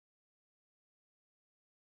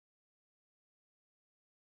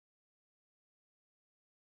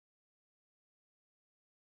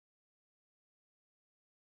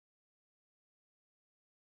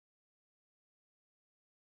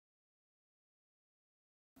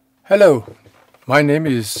Hello, my name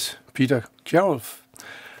is Peter Kjærulff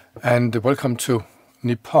and welcome to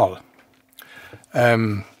Nepal.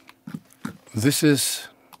 This is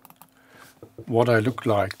what I looked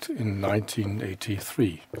like in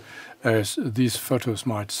 1983. As these photos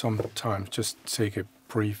might sometimes just take a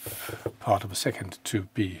brief part of a second to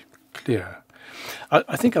be clear.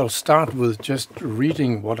 I think I'll start with just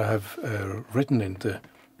reading what I have written in the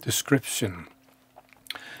description.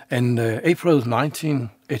 In April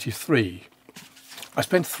 1983, I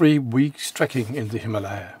spent 3 weeks trekking in the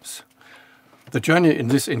Himalayas. The journey in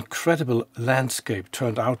this incredible landscape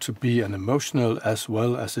turned out to be an emotional as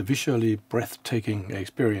well as a visually breathtaking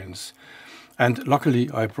experience. And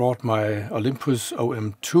luckily I brought my Olympus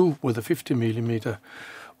OM2 with a 50mm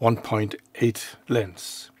 1.8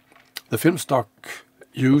 lens. The film stock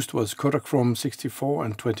used was Kodacrome 64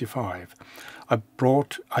 and 25. I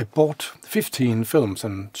bought 15 films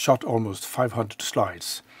and shot almost 500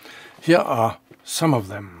 slides. Here are some of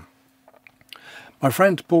them. My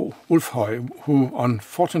friend Bo Ulfhøj, who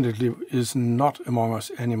unfortunately is not among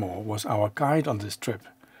us anymore, was our guide on this trip.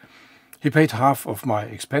 He paid half of my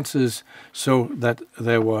expenses so that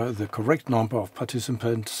there were the correct number of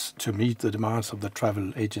participants to meet the demands of the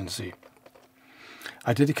travel agency.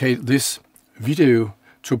 I dedicate this video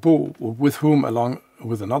to Bo, with whom, along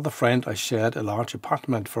with another friend, I shared a large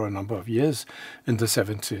apartment for a number of years in the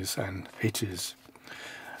 70s and 80s.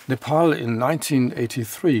 Nepal in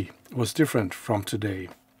 1983 was different from today.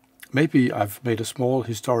 Maybe I've made a small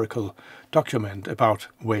historical document about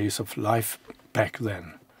ways of life back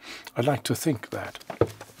then. I'd like to think that.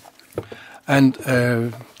 And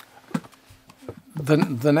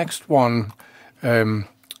the next one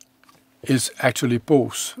is actually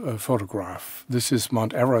Bo's photograph. This is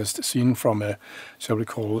Mount Everest seen from a, shall we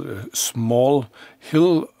call, a small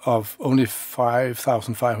hill of only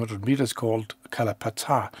 5,500 meters called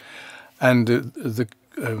Kalapata. And the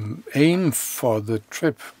aim for the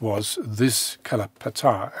trip was this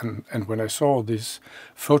Kalapata. And when I saw this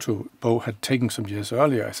photo Bo had taken some years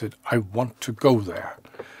earlier, I said, I want to go there.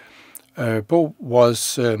 Bo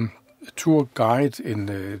was a tour guide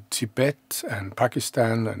in Tibet and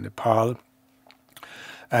Pakistan and Nepal,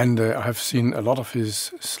 and I have seen a lot of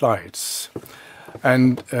his slides.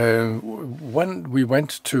 And when we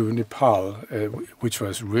went to Nepal, which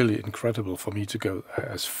was really incredible for me to go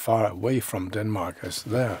as far away from Denmark as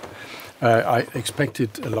there, I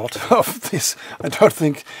expected a lot of this. I don't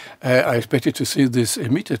think I expected to see this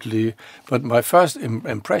immediately, but my first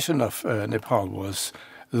impression of Nepal was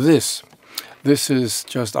this. This is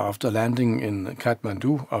just after landing in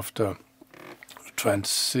Kathmandu, after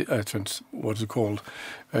what's it called?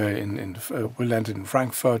 We landed in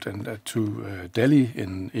Frankfurt and to Delhi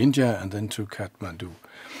in India, and then to Kathmandu.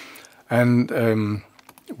 And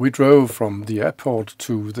we drove from the airport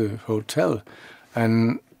to the hotel,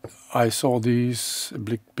 and I saw these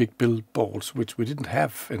big billboards, which we didn't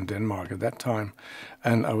have in Denmark at that time,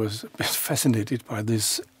 and I was a bit fascinated by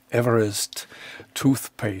this Everest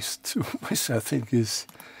toothpaste, which I think is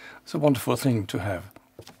a wonderful thing to have.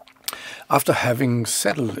 After having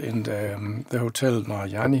settled in the Hotel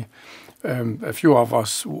Narayani, a few of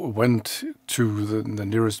us went to the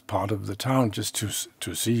nearest part of the town just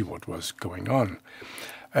to see what was going on.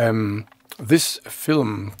 This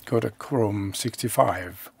film, Kodacrome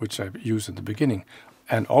 65, which I used in the beginning,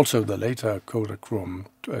 and also the later Kodacrome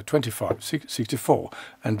 64,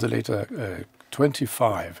 and the later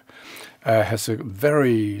 25, has a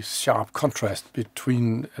very sharp contrast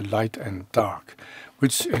between light and dark,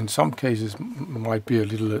 which in some cases might be a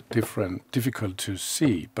little difficult to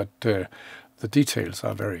see, but the details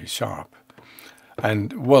are very sharp.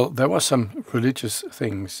 And, well, there were some religious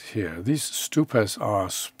things here. These stupas are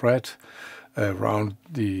spread around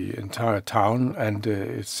the entire town, and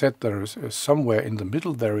it's said there is somewhere in the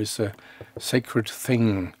middle there is a sacred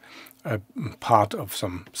thing, a part of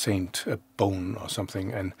some saint, a bone or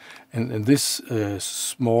something. And in this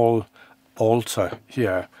small altar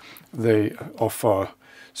here, they offer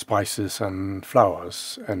spices and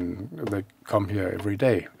flowers, and they come here every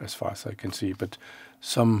day, as far as I can see. But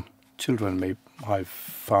some children may have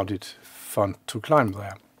found it fun to climb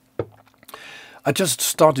there. I just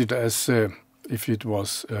started as if it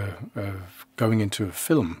was going into a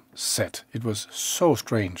film set. It was so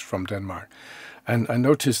strange from Denmark. And I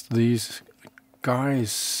noticed these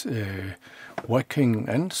guys working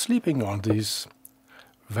and sleeping on these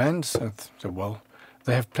vans. And said, well,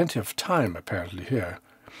 they have plenty of time apparently here.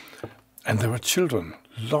 And there were children,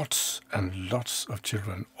 lots and lots of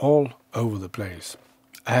children all over the place,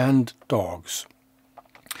 and dogs.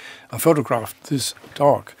 I photographed this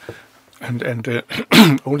dog And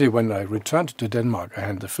only when I returned to Denmark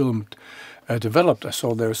and the film developed, I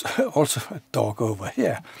saw there's also a dog over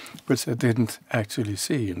here, which I didn't actually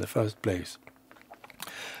see in the first place.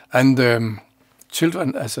 And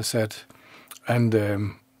children, as I said, and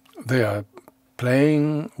they are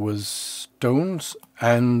playing with stones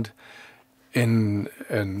and in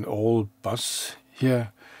an old bus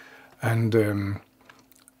here, and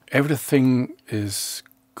everything is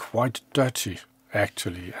quite dirty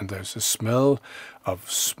actually, and there's a smell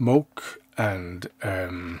of smoke and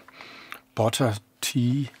butter,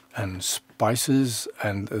 tea and spices,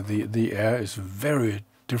 and the air is very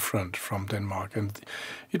different from Denmark. And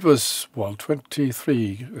it was, well,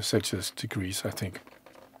 23 Celsius degrees, I think.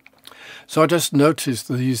 So I just noticed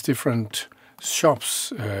these different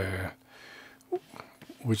shops,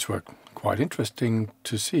 which were quite interesting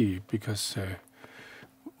to see, because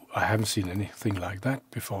I haven't seen anything like that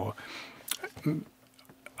before.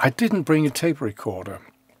 I didn't bring a tape recorder.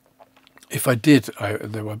 If I did,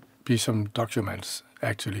 there would be some documents,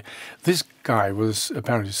 actually. This guy was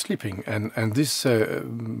apparently sleeping, and this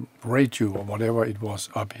radio, or whatever it was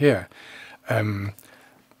up here,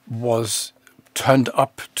 was turned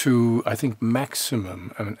up to, I think,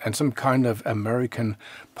 maximum, and some kind of American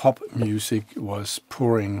pop music was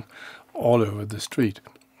pouring all over the street.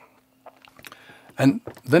 And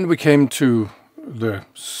then we came to the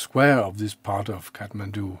square of this part of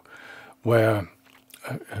Kathmandu, where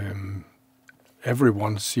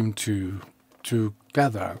everyone seemed to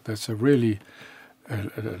gather. There's a really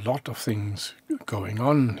a lot of things going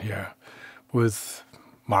on here, with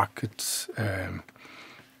markets,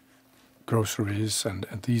 groceries, and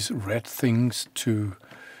these red things to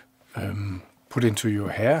put into your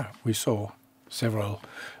hair. We saw several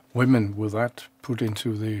women with that put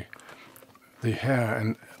into the hair,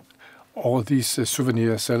 and all these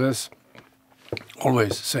souvenir sellers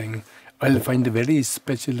always saying, "I'll find a very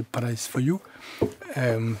special price for you."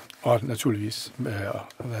 Or naturligvis,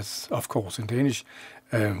 that's of course in Danish.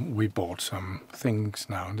 We bought some things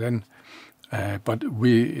now and then, but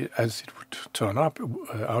we, as it would turn out,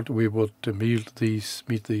 we would meet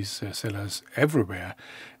these sellers everywhere,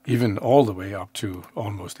 even all the way up to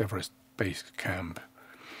almost Everest Base Camp.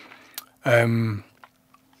 In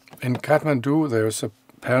Kathmandu, there's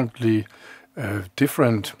apparently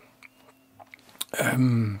different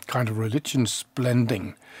kind of religions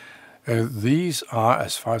blending. These are,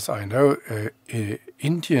 as far as I know,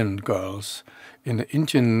 Indian girls in the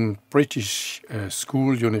Indian British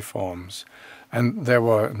school uniforms. And there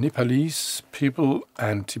were Nepalese people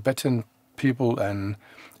and Tibetan people and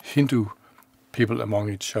Hindu people among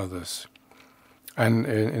each others. And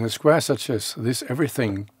in a square such as this,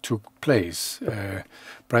 everything took place.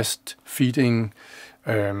 Breastfeeding,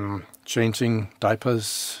 changing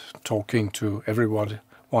diapers, talking to everyone,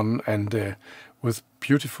 and with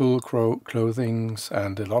beautiful clothing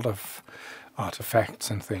and a lot of artifacts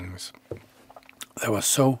and things. There were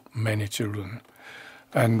so many children,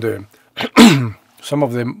 and some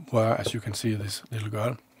of them were, as you can see, this little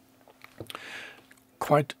girl,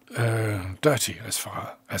 quite dirty as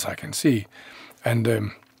far as I can see. And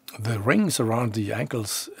the rings around the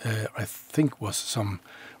ankles, I think, was some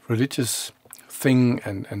religious thing,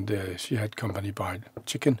 and she had company by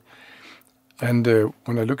chicken. And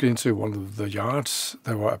when I looked into one of the yards,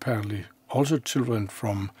 there were apparently also children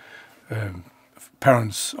from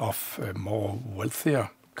parents of a more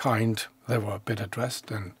wealthier kind. They were better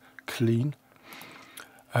dressed and clean.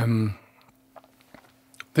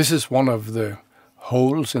 This is one of the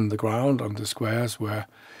holes in the ground on the squares where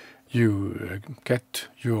you get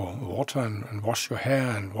your water and wash your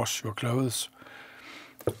hair and wash your clothes.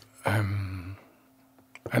 And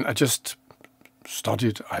I just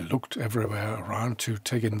studied, I looked everywhere around to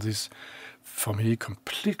take in this, for me,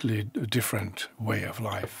 completely different way of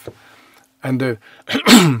life. And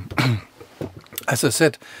as I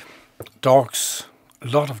said, dogs, a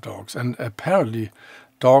lot of dogs, and apparently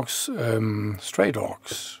dogs, stray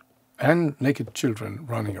dogs, and naked children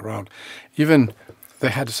running around. Even they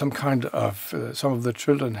had some kind of, some of the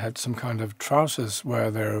children had some kind of trousers where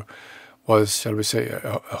there was, shall we say,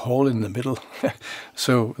 a hole in the middle,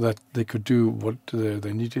 so that they could do what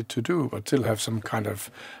they needed to do, but still have some kind of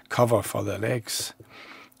cover for their legs.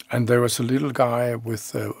 And there was a little guy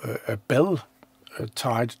with a bell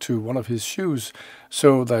tied to one of his shoes,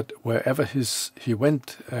 so that wherever he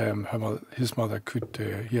went, his mother could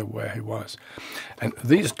hear where he was. And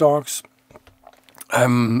these dogs,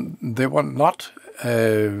 they were not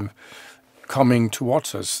coming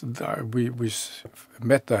towards us. We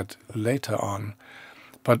met that later on.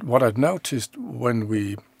 But what I noticed when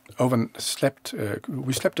we overslept.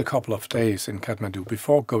 We slept a couple of days in Kathmandu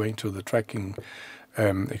before going to the trekking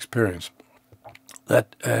experience.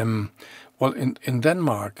 That well, in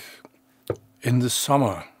Denmark, in the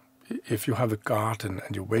summer, if you have a garden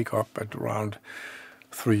and you wake up at around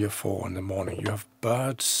 3 or 4 in the morning, you have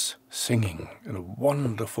birds singing in a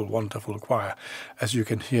wonderful, wonderful choir, as you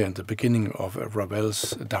can hear in the beginning of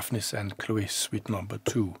Ravel's Daphnis and Chloe Suite Number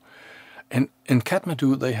 2. And in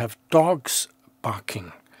Kathmandu, they have dogs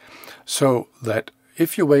barking, so that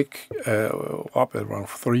if you wake up at around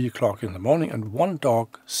 3 o'clock in the morning and one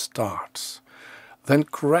dog starts, then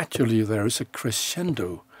gradually there is a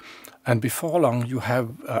crescendo, and before long you have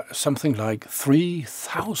something like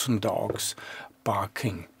 3,000 dogs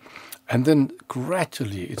barking, and then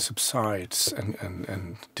gradually it subsides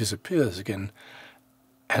and disappears again,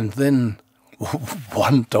 and then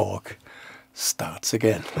one dog starts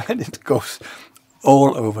again, and it goes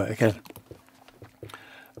all over again.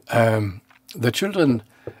 The children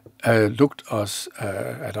looked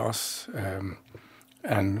at us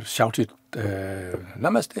and shouted,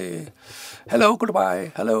 "Namaste, hello,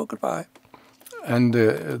 goodbye," and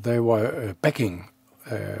they were begging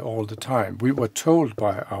all the time. We were told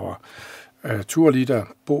by our tour leader,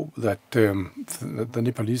 Bo, that the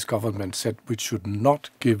Nepalese government said we should not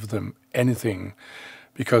give them anything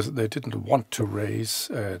because they didn't want to raise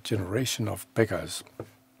a generation of beggars.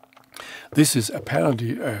 This is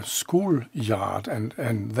apparently a schoolyard,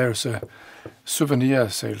 and there's a souvenir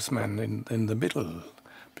salesman in the middle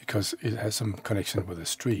because it has some connection with the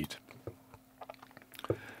street.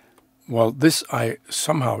 Well, this I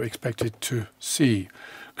somehow expected to see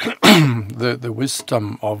the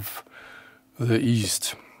wisdom of the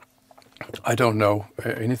East. I don't know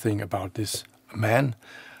anything about this man,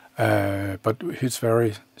 but he's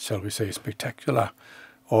very, shall we say, spectacular.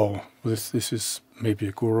 Or this is maybe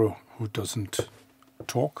a guru who doesn't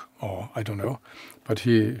talk, or I don't know. But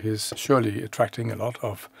he is surely attracting a lot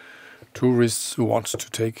of tourists who wants to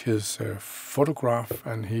take his photograph,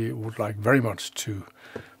 and he would like very much to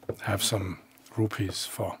have some rupees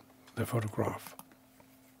for the photograph.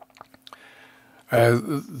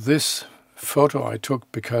 This photo I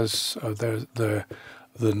took because the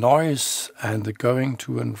noise and the going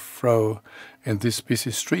to and fro in this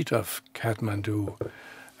busy street of Kathmandu,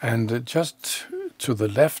 and just to the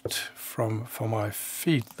left from my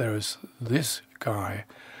feet there is this guy,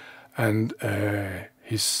 and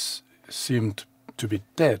he seemed to be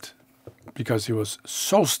dead because he was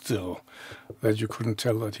so still that you couldn't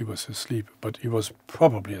tell that he was asleep, but he was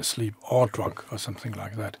probably asleep or drunk or something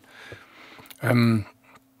like that.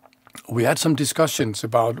 We had some discussions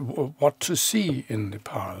about what to see in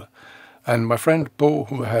Nepal, and my friend Bo,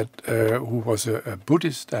 who was a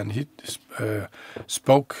Buddhist, and he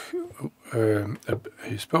spoke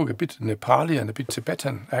a bit Nepali and a bit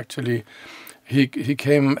Tibetan. Actually, he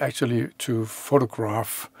came actually to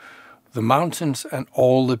photograph the mountains and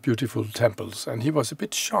all the beautiful temples, and he was a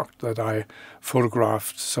bit shocked that I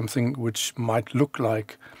photographed something which might look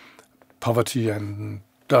like poverty and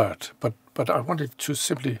dirt, but I wanted to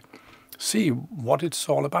simply see what it's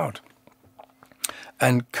all about.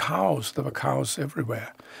 And cows, there were cows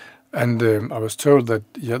everywhere, and I was told that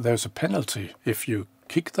there's a penalty if you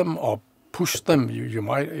kick them or push them, you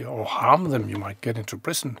might, or harm them, you might get into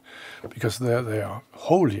prison, because they are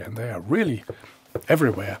holy and they are really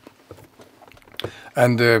everywhere.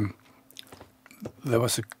 And there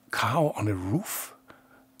was a cow on a roof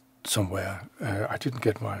somewhere. I didn't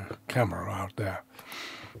get my camera out there.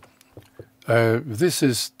 This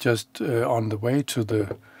is just on the way to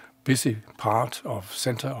the busy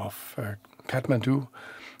center of Kathmandu,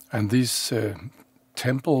 and these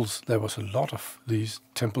temples, there was a lot of these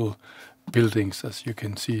temple buildings, as you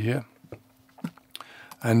can see here.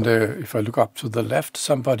 And if I look up to the left,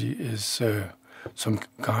 somebody is,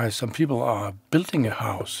 some people are building a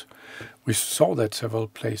house. We saw that several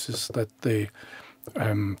places, that they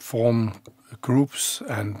form groups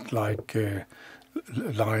and like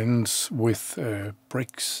lines with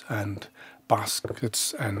bricks and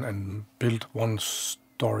baskets and build one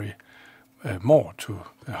story more to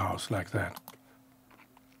a house like that.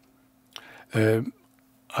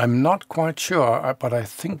 I'm not quite sure, but I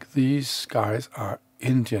think these guys are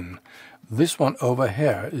Indian. This one over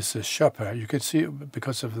here is a Sherpa. You can see it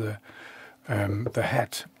because of the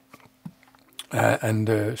hat. And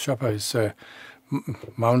Sherpa is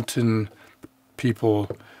mountain people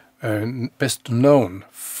best known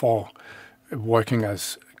for working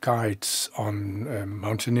as guides on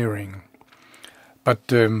mountaineering.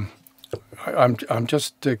 But I'm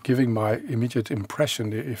just giving my immediate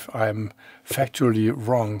impression. If I'm factually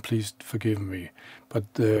wrong, please forgive me.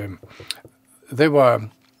 But they were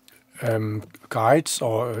guides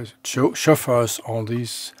or chauffeurs on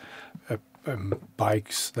these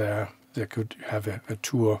bikes there. They could have a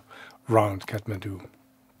tour around Kathmandu.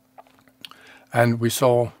 And we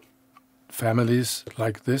saw families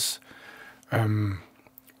like this, 2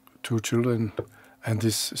 children, and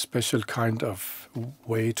this special kind of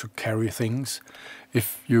way to carry things.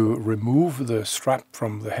 If you remove the strap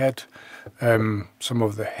from the head, some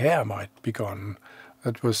of the hair might be gone.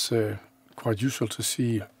 That was quite usual to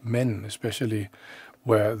see men, especially,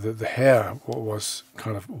 where the hair was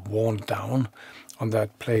kind of worn down on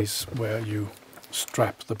that place where you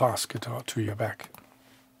strap the basket to your back.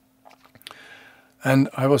 And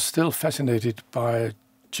I was still fascinated by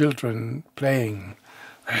children playing,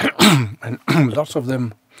 and lots of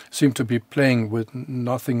them seemed to be playing with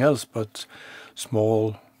nothing else but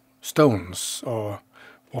small stones or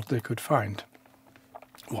what they could find.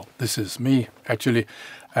 Well, this is me, actually,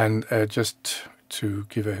 and just to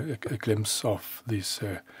give a glimpse of this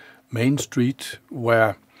main street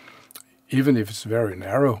where, even if it's very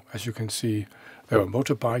narrow, as you can see, there are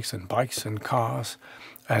motorbikes and bikes and cars.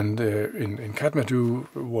 And in Kathmandu,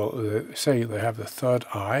 well, they say they have the third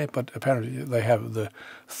eye, but apparently they have the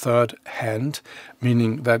third hand,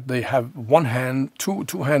 meaning that they have one hand, two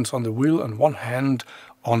hands on the wheel and one hand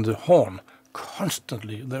on the horn.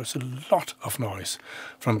 Constantly, there's a lot of noise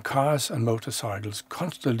from cars and motorcycles,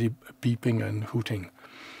 constantly beeping and hooting.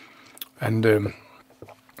 And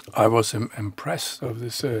I was impressed of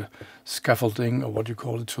this scaffolding, or what you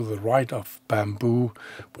call it, to the right of bamboo,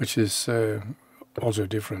 which is also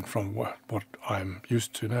different from what I'm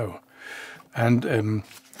used to know. And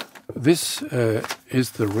this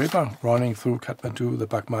is the river running through Kathmandu, the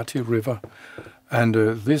Bagmati River. And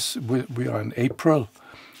we are in April,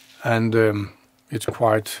 and it's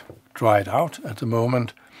quite dried out at the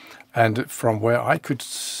moment. And from where I could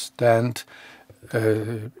stand,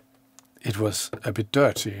 it was a bit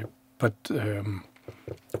dirty, but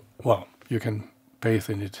well, you can bathe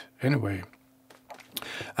in it anyway.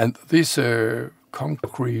 And these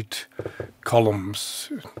concrete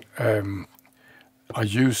columns are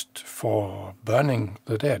used for burning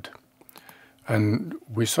the dead. And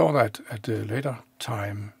we saw that at a later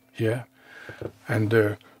time here.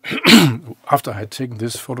 And after I had taken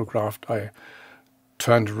this photograph, I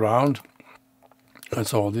turned around and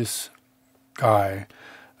saw this guy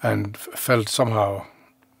and felt somehow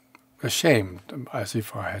ashamed, as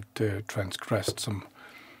if I had transgressed some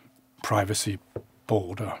privacy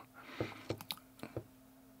border.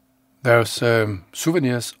 There's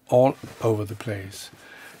souvenirs all over the place.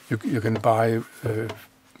 You can buy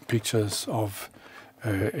pictures of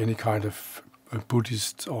any kind of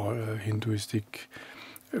Buddhist or Hinduistic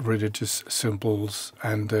religious symbols.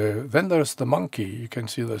 And then there's the monkey. You can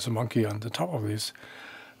see there's a monkey on the top of this.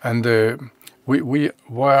 And we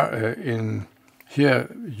were in here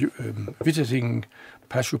visiting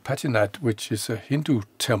Pashupatinath, which is a Hindu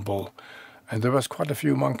temple. And there was quite a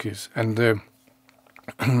few monkeys. And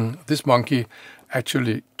this monkey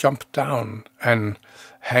actually jumped down and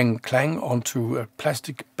clang onto a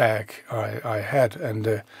plastic bag I had,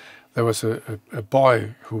 and there was a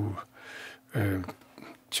boy who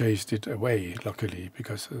chased it away, luckily,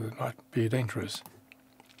 because it might be dangerous.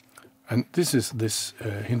 And this is this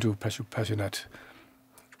Hindu Pashupatinath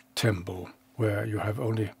temple, where you have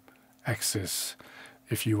only access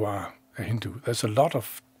if you are a Hindu. There's a lot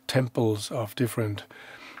of temples of different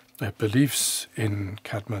beliefs in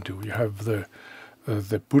Kathmandu. You have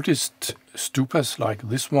the Buddhist stupas like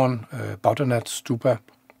this one, Bodhanath stupa,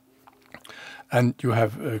 and you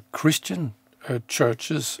have Christian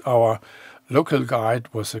churches. Our local guide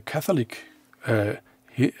was a Catholic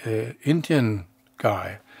Indian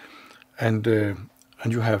guy, and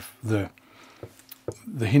you have the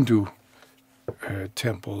Hindu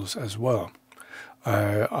temples as well.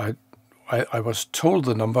 I was told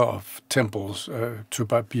the number of temples to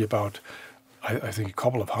be about, I think, a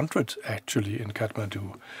couple of hundred actually in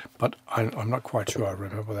Kathmandu, but I'm not quite sure I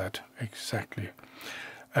remember that exactly.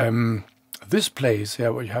 This place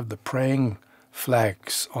here, where you have the praying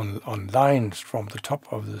flags on lines from the top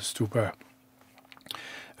of the stupa,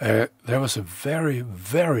 there was a very,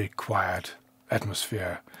 very quiet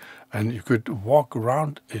atmosphere, and you could walk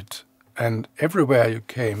around it, and everywhere you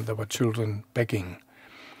came there were children begging.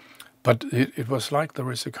 But it was like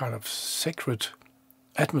there is a kind of sacred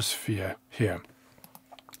atmosphere here.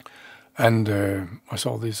 And I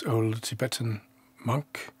saw this old Tibetan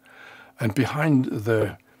monk, and behind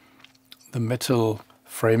the metal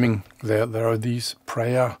framing there are these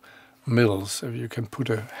prayer mills. You can put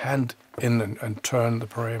a hand in and turn the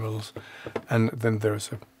prayer mills, and then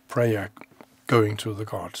there's a prayer going to the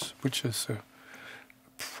gods, which is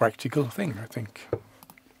practical thing, I think.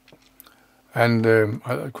 And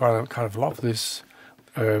I kind of love this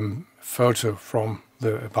photo from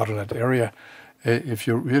the Bottomland area. If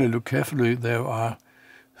you really look carefully, there are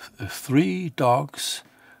 3 dogs,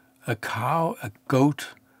 a cow, a goat,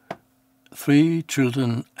 3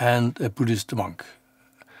 children, and a Buddhist monk,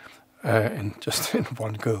 just in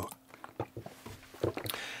one go.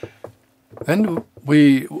 Then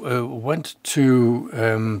we went to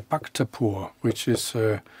Bhaktapur, which is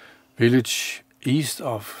a village east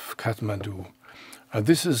of Kathmandu.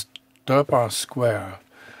 This is Durbar Square,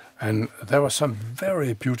 and there were some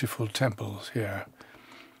very beautiful temples here.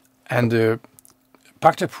 And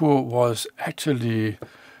Bhaktapur was actually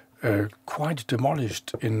quite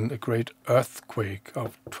demolished in a great earthquake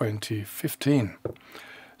of 2015.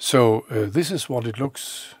 So this is what it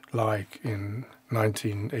looks like in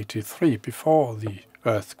 1983, before the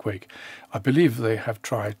earthquake. I believe they have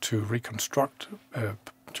tried to reconstruct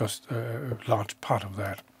just a large part of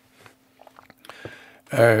that.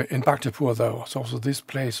 In Bhaktapur there was also this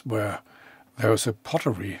place where there was a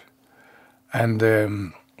pottery, and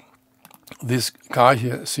this guy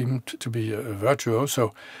here seemed to be a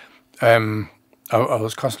virtuoso. I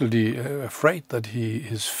was constantly afraid that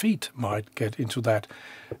his feet might get into that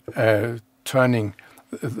turning.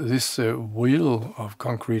 This wheel of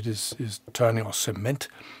concrete is turning, or cement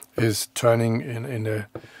is turning in a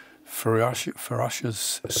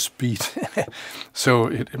ferocious speed. So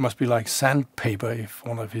it must be like sandpaper if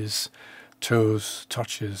one of his toes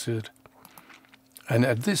touches it. And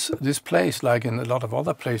at this place, like in a lot of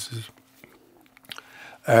other places,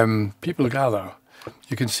 people gather.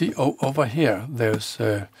 You can see over here there's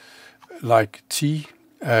like tea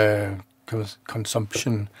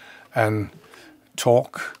consumption and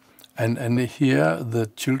talk, and here the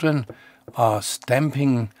children are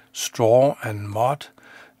stamping straw and mud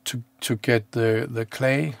to get the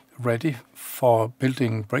clay ready for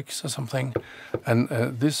building bricks or something. And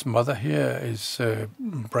this mother here is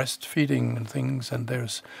breastfeeding and things, and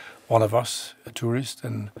there's one of us, a tourist,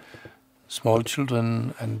 and small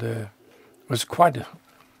children, and it was quite a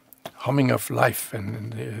humming of life,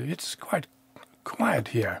 and it's quite quiet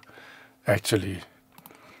here, actually.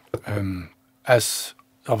 As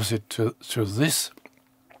opposite to this.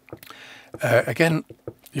 Again,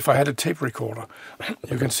 if I had a tape recorder,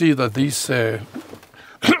 you can see that these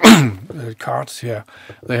carts here,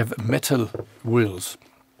 they have metal wheels,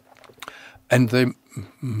 and they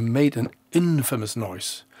made an infamous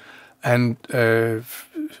noise. And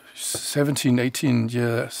 17, 18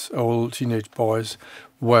 years old teenage boys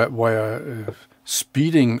were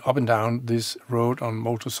speeding up and down this road on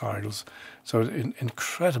motorcycles. So an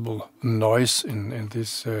incredible noise in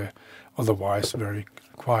this otherwise very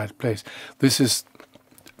quiet place. This is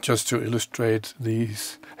just to illustrate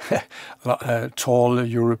these tall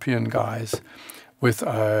European guys with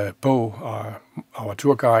Bo, our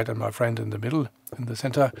tour guide, and my friend in the middle, in the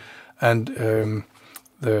center, and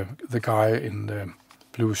the guy in the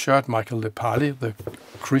blue shirt, Michael Nepali, the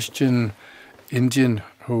Christian Indian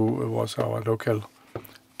who was our local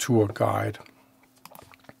tour guide.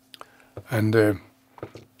 And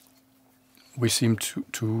we seem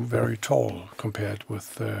too very tall compared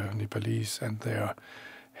with Nepalese, and they are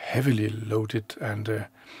heavily loaded. And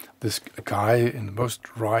this guy in the most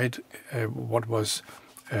right, what was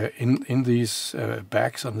in these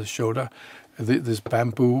bags on the shoulder, this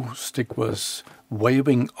bamboo stick was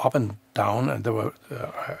waving up and down, and there were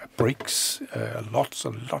bricks, lots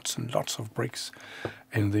and lots and lots of bricks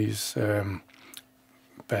in these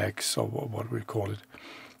bags, or what we call it.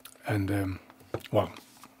 And well,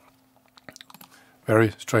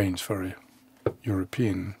 very strange for a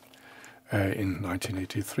European in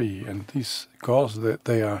 1983. And these girls,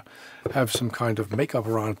 they have some kind of makeup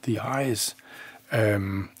around the eyes,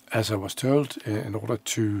 as I was told, in order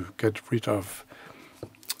to get rid of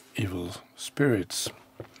evil spirits.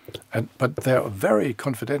 But they're very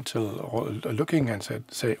confidential, looking, and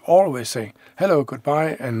always saying hello,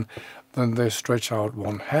 goodbye, and then they stretch out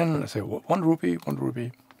one hand and say 1 rupee, 1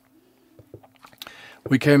 rupee.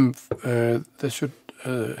 We came. There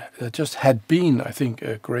just had been, I think,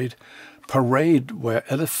 a great parade where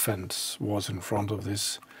elephants was in front of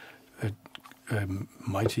this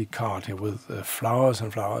mighty cart here with flowers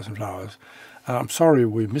and flowers and flowers. I'm sorry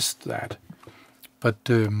we missed that, but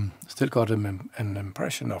still got an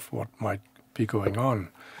impression of what might be going on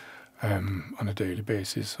a daily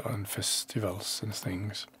basis on festivals and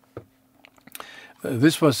things.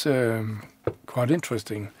 This was quite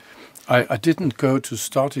interesting. I didn't go to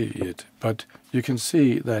study it, but you can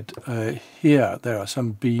see that here there are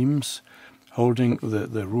some beams holding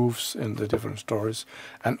the roofs in the different stories.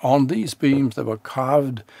 And on these beams there were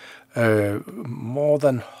carved more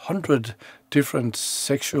than 100 different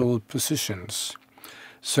sexual positions.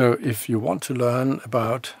 So if you want to learn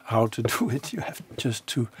about how to do it, you have just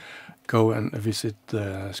to go and visit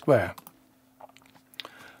the square.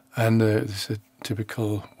 And this is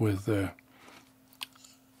typical with a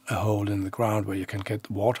hole in the ground where you can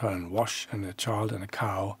get water and wash, and a child and a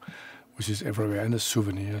cow, which is everywhere, and a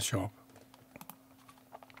souvenir shop.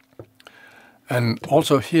 And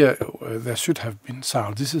also here there should have been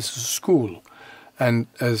sound. This is a school, and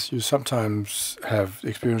as you sometimes have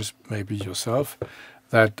experienced maybe yourself,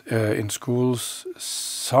 that in schools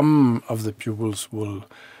some of the pupils will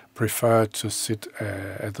prefer to sit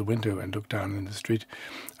at the window and look down in the street.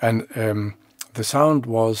 And the sound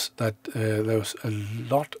was that there was a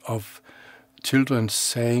lot of children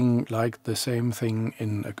saying like the same thing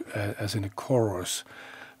as in a chorus.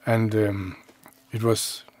 And it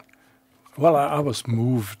was, well, I was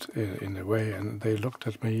moved in a way, and they looked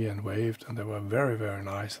at me and waved, and they were very, very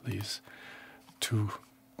nice, these two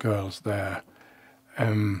girls there.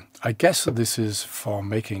 I guess this is for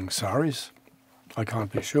making saris. I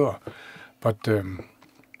can't be sure, but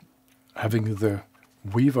having the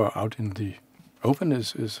weaver out in the open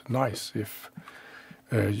is nice if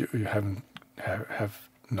you have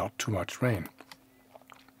not too much rain.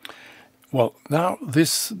 Well, now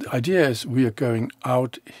this idea is we are going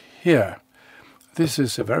out here. This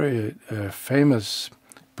is a very famous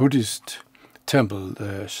Buddhist temple,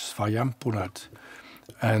 the Svayambunat,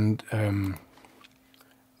 and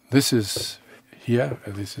this is here.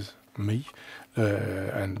 This is me.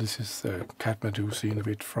 And this is Kathmandu seen a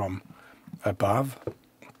bit from above.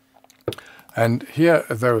 And here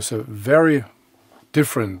there is a very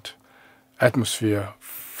different atmosphere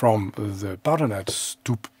from the Badrinath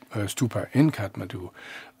stupa in Kathmandu.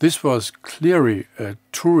 This was clearly a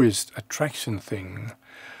tourist attraction thing.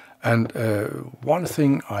 And one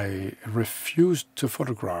thing I refused to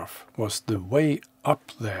photograph was the way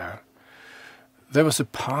up there. There was a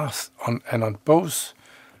path, and on both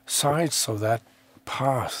sides of that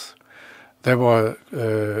path there were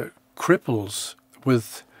cripples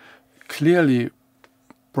with clearly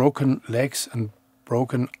broken legs and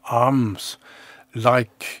broken arms,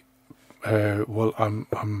 like well,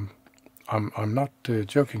 I'm not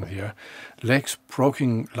joking here, legs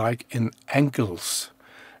broken like in ankles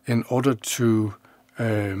in order to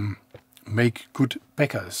make good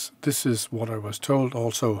beggars. This is what I was told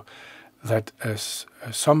also, that as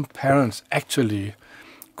some parents actually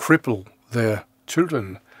cripple their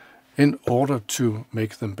children in order to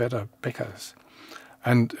make them better beggars.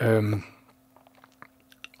 And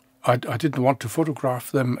I didn't want to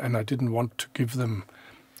photograph them, and I didn't want to give them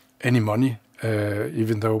any money,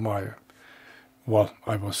 even though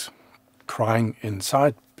I was crying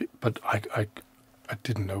inside, but I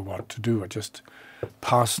didn't know what to do. I just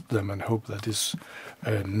passed them and hoped that this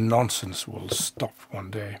nonsense will stop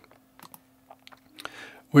one day.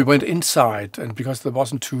 We went inside, and because there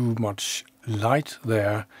wasn't too much light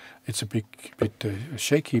there, it's a bit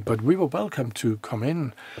shaky, but we were welcome to come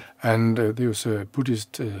in, and there was a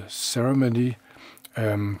Buddhist ceremony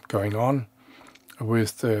going on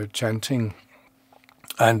with chanting,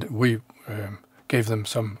 and we gave them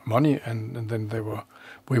some money, and then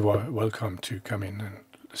we were welcome to come in and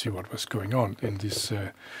see what was going on in this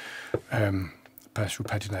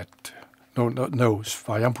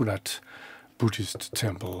Svayambunat Buddhist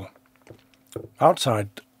temple. Outside,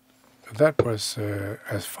 that was,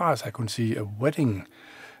 as far as I could see, a wedding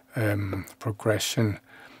progression,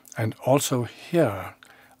 and also here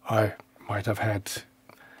I might have had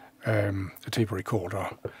a tape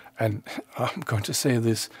recorder, and I'm going to say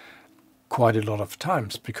this quite a lot of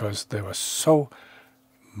times because there was so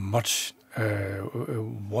much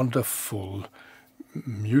wonderful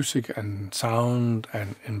music and sound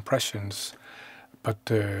and impressions.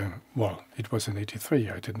 But, well, it was in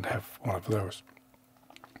 '83, I didn't have one of those.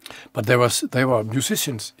 But there were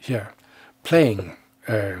musicians here playing,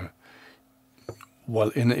 well,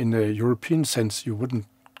 in a European sense, you wouldn't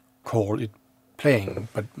call it playing,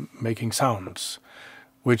 but making sounds,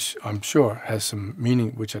 which I'm sure has some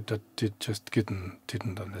meaning, which I just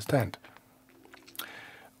didn't understand.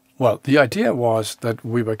 Well, the idea was that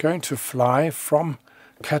we were going to fly from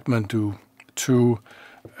Kathmandu to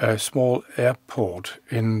a small airport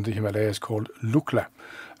in the Himalayas called Lukla,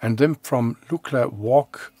 and then from Lukla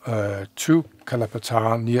walk to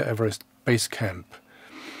Kalapatar near Everest Base Camp,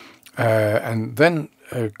 and then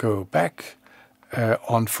go back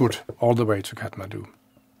on foot all the way to Kathmandu.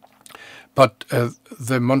 But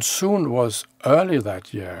the monsoon was early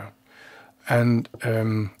that year, and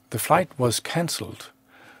the flight was cancelled.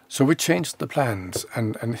 So we changed the plans,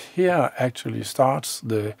 and here actually starts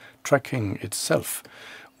the trekking itself,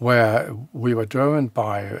 where we were driven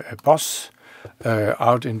by a bus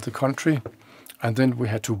out in the country, and then we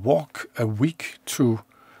had to walk a week to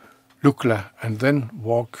Lukla, and then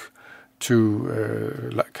walk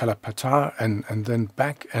to Kalapatar, and then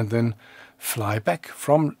back, and then fly back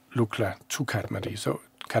from Lukla to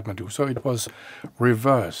Kathmandu. So it was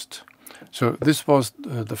reversed. So this was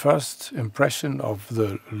the first impression of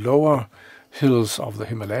the lower hills of the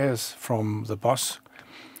Himalayas from the bus,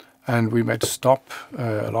 and we made stop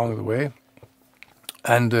along the way.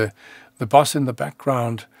 And the bus in the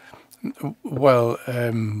background, well,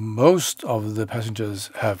 most of the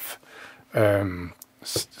passengers have gone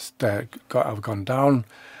down,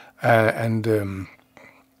 and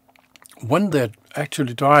when they're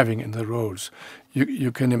actually driving in the roads,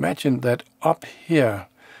 you can imagine that up here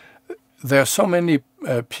there are so many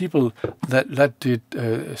people that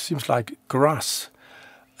it seems like grass,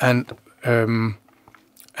 and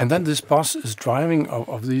then this bus is driving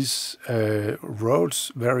of these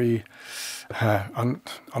roads, very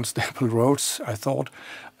unstable roads, I thought,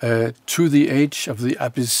 to the edge of the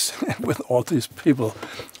abyss with all these people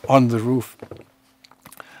on the roof.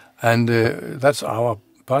 And that's our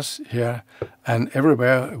bus here, and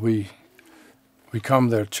everywhere we come,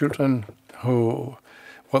 there are children who,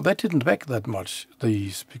 well, they didn't weigh that much,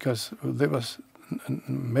 these, because they was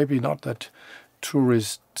maybe not that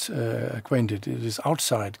tourist acquainted. It is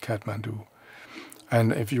outside Kathmandu.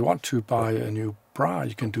 And if you want to buy a new bra,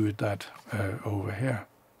 you can do it that over here.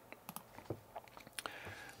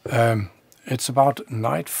 It's about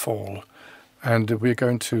nightfall, and we're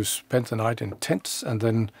going to spend the night in tents and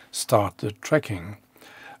then start the trekking.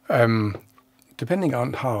 Depending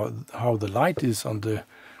on how the light is on the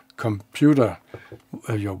computer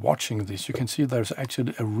you're watching this, you can see there's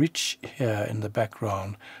actually a ridge here in the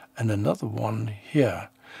background and another one here,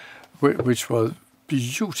 which was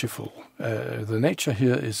beautiful. The nature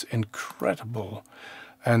here is incredible,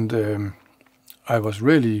 and I was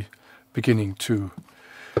really beginning to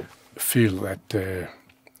feel that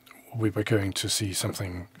we were going to see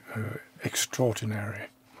something extraordinary.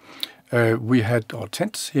 We had our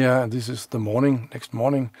tents here, and this is the next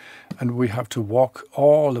morning, and we have to walk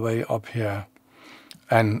all the way up here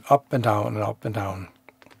and up and down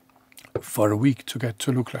for a week to get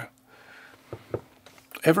to Lukla.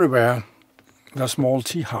 Everywhere there are small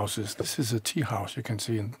tea houses. This is a tea house you can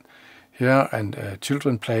see in here, and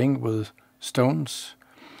children playing with stones.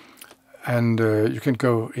 And you can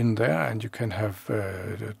go in there and you can have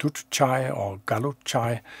dut chai or galut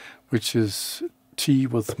chai, which is tea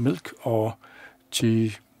with milk or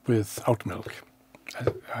tea without milk.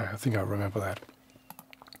 I think I remember that.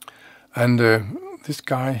 And this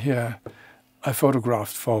guy here I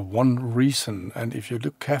photographed for one reason, and if you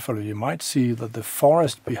look carefully you might see that the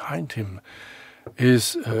forest behind him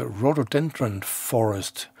is a rhododendron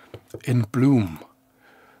forest in bloom.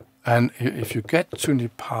 And if you get to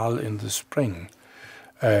Nepal in the spring,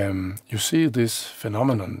 you see this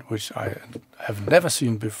phenomenon, which I have never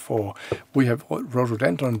seen before. We have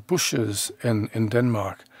rhododendron bushes in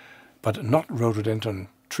Denmark, but not rhododendron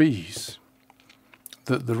trees.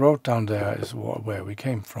 The road down there is where we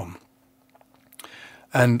came from.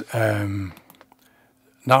 And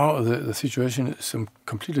now the situation is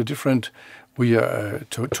completely different. We are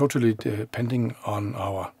totally depending on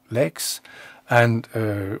our legs, and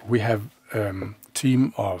we have a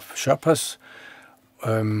team of Sherpas,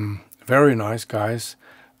 very nice guys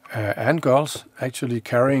and girls, actually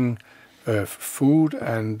carrying food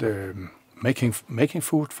and making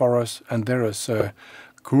food for us. And there is a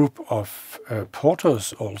group of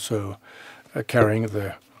porters also carrying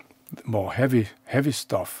the more heavy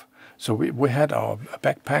stuff. So we had our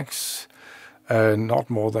backpacks, not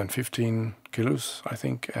more than 15 kilos, I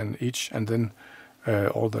think, and each, and then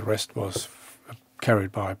all the rest was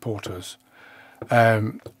carried by porters.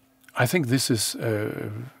 I think this is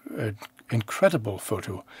an incredible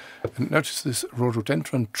photo. And notice this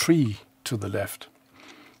rhododendron tree to the left,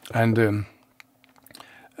 and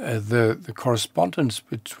the correspondence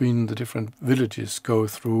between the different villages go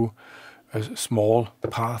through small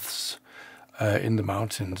paths in the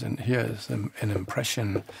mountains. And here is an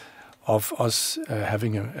impression of us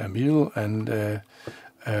having a meal, and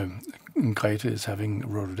Grete is having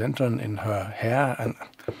rhododendron in her hair, and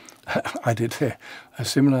I did a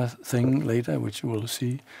similar thing later, which you will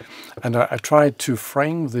see. And I tried to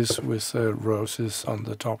frame this with roses on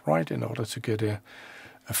the top right in order to get a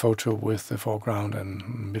photo with the foreground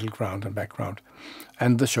and middle ground and background.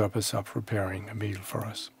 And the Sherpas are preparing a meal for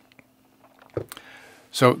us.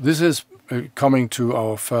 So this is coming to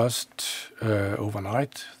our first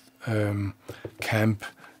overnight camp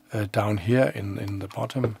down here in the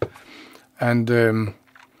bottom, and the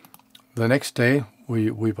next day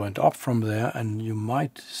we went up from there, and you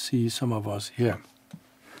might see some of us here.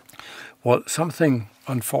 Well, something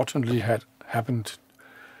unfortunately had happened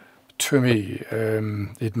to me.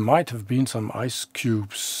 It might have been some ice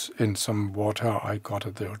cubes in some water I got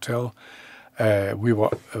at the hotel. We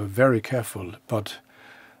were very careful, but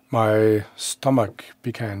my stomach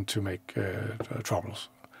began to make troubles.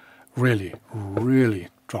 Really, really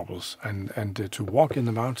troubles. And to walk in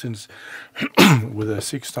the mountains with a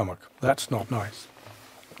sick stomach, that's not nice.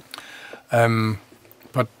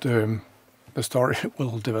 But the story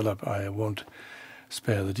will develop. I won't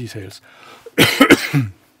spare the details.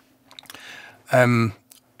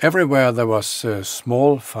 Everywhere there was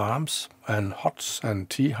small farms and huts and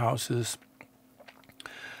tea houses.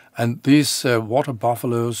 And these water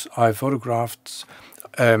buffaloes I photographed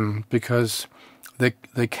because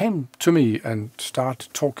they came to me and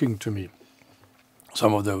started talking to me,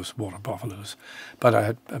 some of those water buffaloes. But I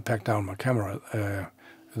had packed down my camera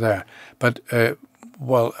there. But,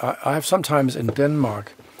 well, I have sometimes in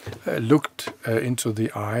Denmark looked into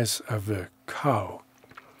the eyes of a cow.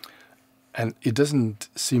 And it doesn't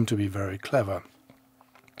seem to be very clever.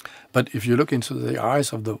 But if you look into the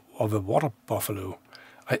eyes of a water buffalo,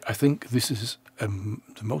 I think this is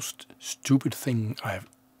the most stupid thing I've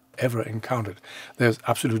ever encountered. There's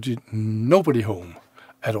absolutely nobody home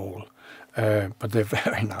at all, but they're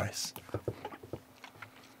very nice.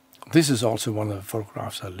 This is also one of the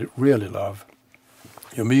photographs I really love.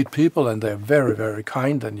 You meet people and they're very, very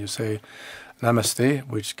kind, and you say namaste,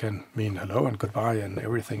 which can mean hello and goodbye and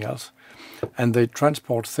everything else. And they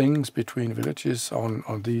transport things between villages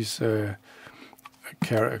on these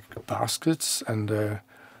baskets, and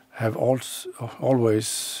have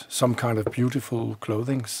always some kind of beautiful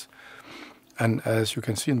clothings. And as you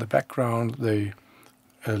can see in the background, they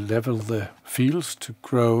level the fields to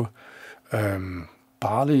grow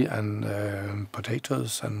barley and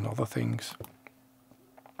potatoes and other things.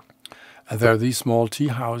 And there are these small tea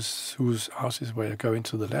houses where you go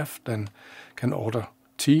into the left and can order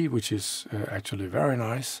tea, which is actually very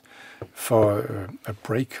nice for a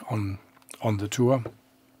break on the tour.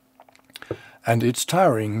 And it's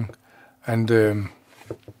tiring, and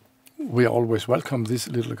we always welcome. This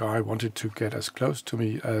little guy wanted to get as close to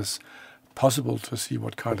me as possible to see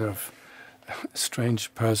what kind of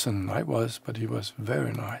strange person I was, but he was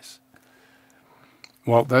very nice.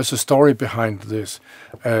 Well, there's a story behind this.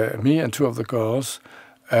 Me and two of the girls,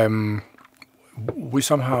 we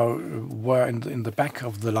somehow were in the back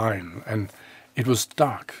of the line, and it was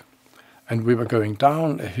dark. And we were going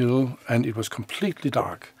down a hill, and it was completely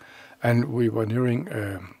dark. And we were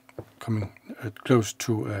coming close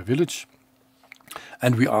to a village.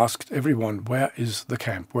 And we asked everyone, where is the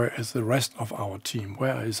camp? Where is the rest of our team?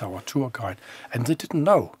 Where is our tour guide? And they didn't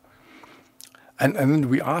know. And then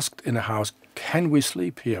we asked in a house, can we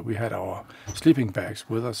sleep here? We had our sleeping bags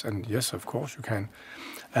with us, and yes, of course you can.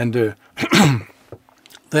 And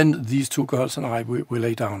then these two girls and I, we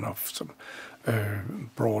lay down of some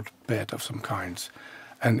broad bed of some kinds.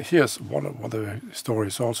 And here's one of the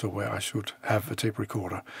stories also where I should have a tape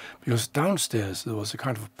recorder, because downstairs there was a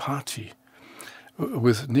kind of party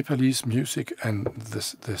with Nepalese music and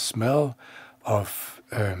the smell of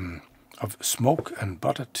smoke and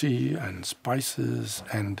butter tea and spices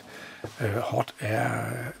and hot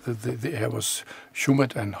air. The air was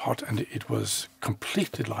humid and hot, and it was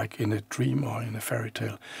completely like in a dream or in a fairy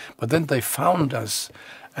tale. But then they found us,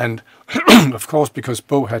 and of course, because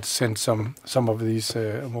Bo had sent some of these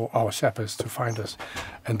our Sherpas to find us,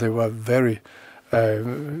 and they were very.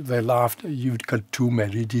 They laughed. You've got two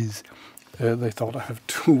marriages. They thought I have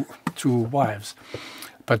two wives,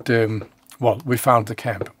 but well, we found the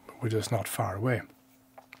camp, which is not far away.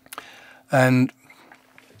 And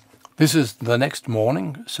this is the next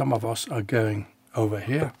morning. Some of us are going over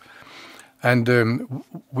here, and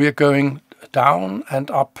we're going down and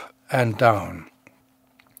up and down.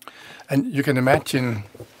 And you can imagine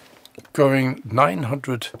going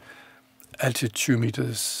 900 altitude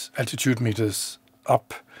meters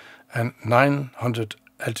up and 900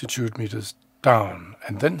 altitude meters down,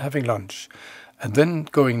 and then having lunch, and then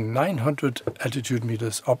going 900 altitude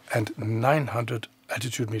meters up and 900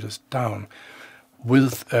 altitude meters down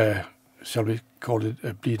with, shall we call it,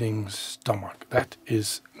 a bleeding stomach. That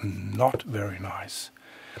is not very nice.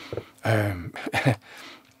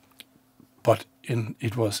 But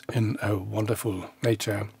it was in a wonderful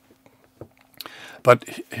nature. But,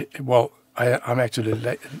 well, I'm actually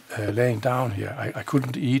laying down here. I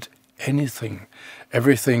couldn't eat anything.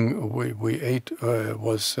 Everything we ate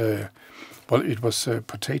was well, it was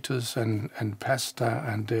potatoes and pasta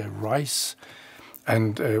and rice,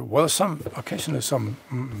 and well, occasionally some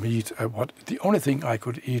meat. The only thing I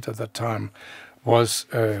could eat at that time was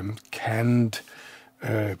canned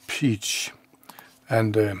peach,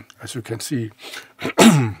 and as you can see,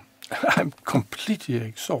 I'm completely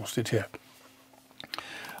exhausted here.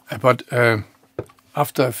 But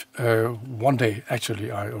after one day,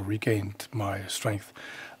 actually, I regained my strength,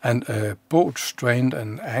 and Bo strained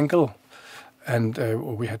an ankle, and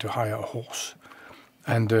we had to hire a horse,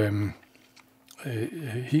 and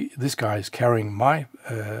this guy is carrying my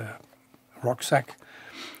rucksack,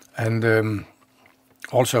 and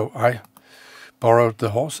also I borrowed the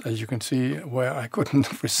horse, as you can see, where I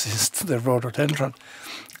couldn't resist the rhododendron,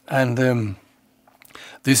 and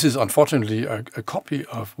this is unfortunately a copy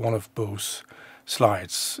of one of Bo's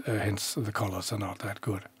slides, hence the colors are not that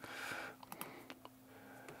good.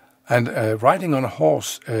 And riding on a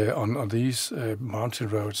horse on these mountain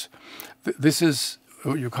roads, this is,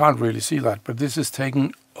 you can't really see that, but this is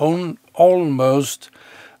taken almost,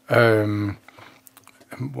 what's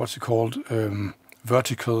it called,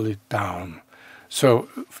 vertically down. So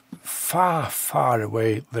far, far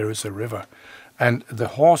away there is a river, and the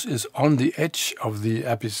horse is on the edge of the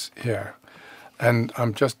abyss here. And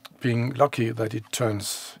I'm just being lucky that it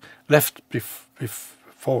turns left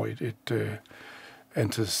before it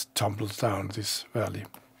tumbles down this valley.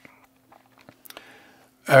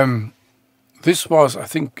 This was, I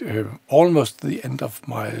think, almost the end of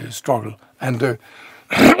my struggle. And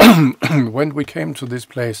when we came to this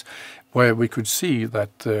place where we could see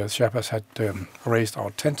that Sherpas had raised our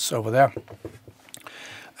tents over there,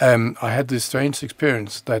 I had this strange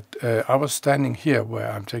experience that I was standing here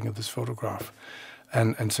where I'm taking this photograph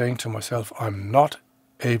and saying to myself, I'm not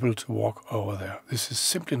able to walk over there. This is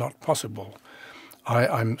simply not possible.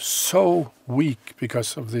 I'm so weak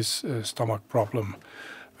because of this stomach problem,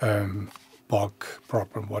 bug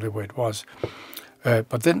problem, whatever it was.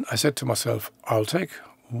 But then I said to myself, I'll take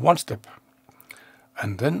one step,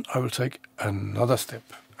 and then I will take another step,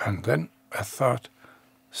 and then a third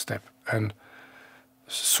step. And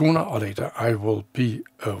sooner or later, I will be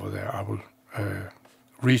over there. I will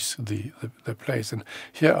reach the place. And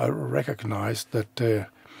here I recognize that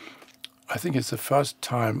I think it's the first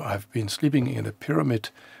time I've been sleeping in a pyramid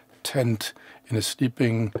tent in a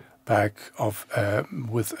sleeping bag of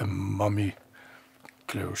with a mummy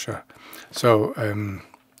closure. So,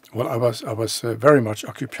 well, I was very much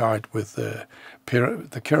occupied with the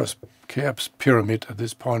Kjærulff pyramid at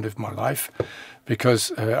this point of my life,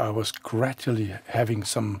 because I was gradually having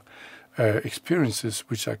some experiences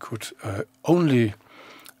which I could only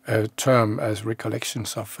term as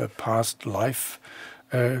recollections of a past life,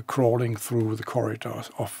 crawling through the corridors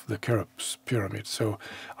of the Kjærulff pyramid. So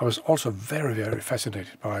I was also very, very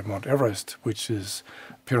fascinated by Mount Everest, which is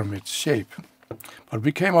pyramid shape. But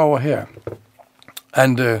we came over here,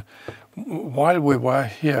 and while we were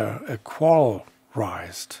here, a quarrel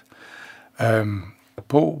rised.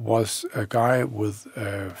 Bo was a guy with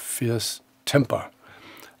a fierce temper,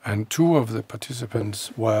 and two of the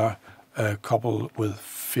participants were a couple with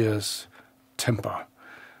fierce temper.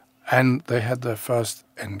 And they had their first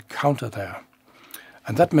encounter there.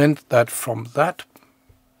 And that meant that from that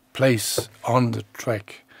place on the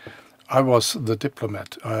trek, I was the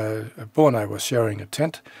diplomat. Bo and I were sharing a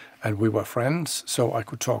tent, and we were friends, so I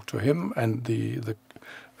could talk to him, and the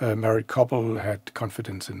married couple had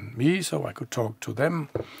confidence in me, so I could talk to them.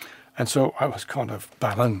 And so I was kind of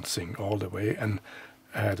balancing all the way, and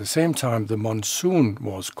at the same time the monsoon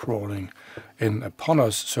was crawling in upon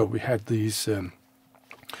us, so we had these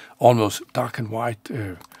almost dark and white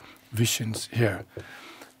visions here.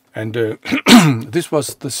 And this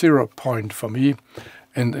was the 0 point for me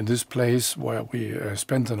in this place where we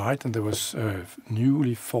spent the night, and there was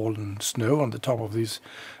newly fallen snow on the top of these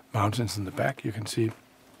mountains in the back, you can see.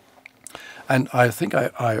 And I think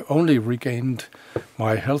I only regained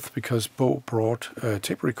my health because Bo brought a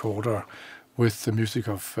tape recorder with the music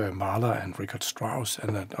of Mahler and Richard Strauss,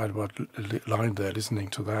 and I was lying there listening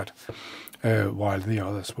to that while the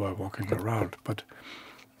others were walking around. But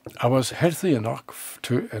I was healthy enough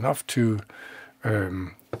to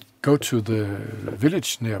go to the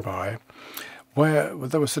village nearby, where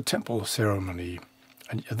there was a temple ceremony,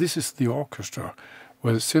 and this is the orchestra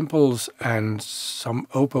with cymbals and some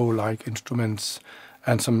oboe-like instruments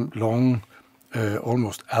and some long,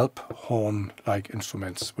 almost Alp horn-like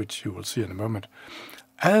instruments, which you will see in a moment,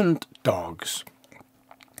 and dogs.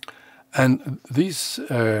 And these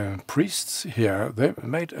priests here, they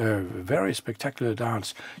made a very spectacular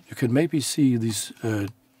dance. You can maybe see these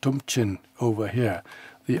dumchin over here,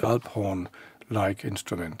 the Alphorn-like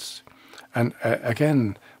instruments. And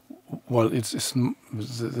again, well, it's the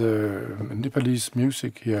Nepalese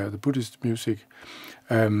music here, the Buddhist music,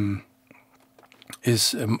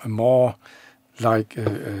 is more like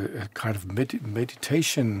a kind of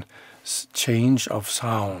meditation change of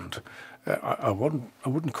sound. I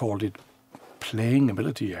wouldn't call it playing a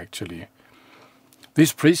melody, actually.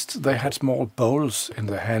 These priests, they had small bowls in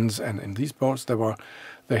their hands, and in these bowls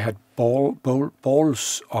they had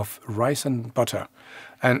balls of rice and butter.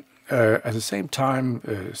 And at the same time,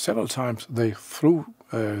 several times, they threw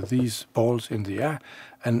these balls in the air,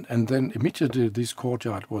 and then immediately this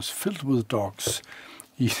courtyard was filled with dogs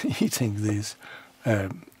eating these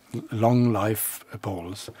long life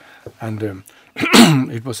balls. And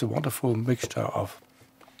it was a wonderful mixture of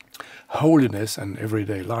holiness and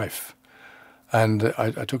everyday life. And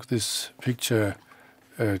I took this picture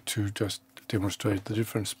to just demonstrate the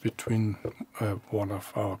difference between one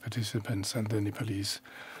of our participants and the Nepalese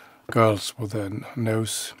girls with their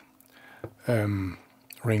nose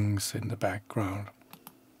rings in the background.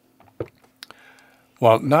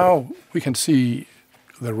 Well, now we can see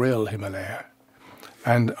the real Himalaya.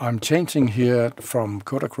 And I'm changing here from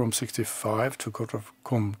Kodacrome 65 to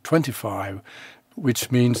Kodacrome 25,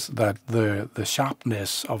 which means that the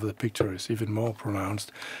sharpness of the picture is even more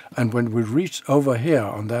pronounced. And when we reach over here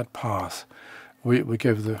on that path, we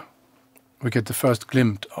get the first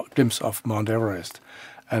glimpse of Mount Everest.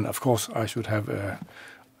 And of course, I should have a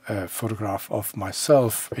photograph of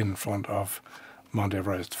myself in front of Mount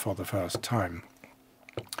Everest for the first time.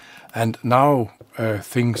 And now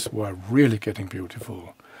things were really getting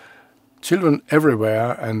beautiful. Children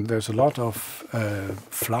everywhere, and there's a lot of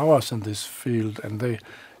flowers in this field, and they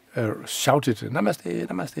shouted, "Namaste,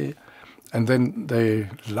 namaste," and then they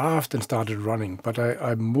laughed and started running. But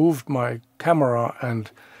I moved my camera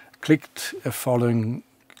and clicked following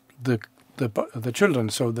the children,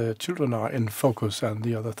 so the children are in focus, and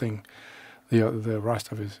the other thing, the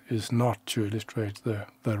rest of it is not to illustrate the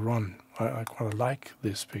run. I quite like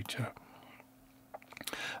this picture.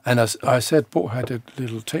 And as I said, Bo had a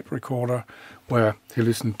little tape recorder where he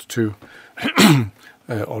listened to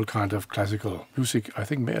all kind of classical music, I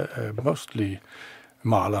think mostly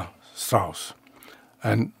Mahler, Strauss.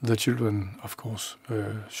 And the children, of course,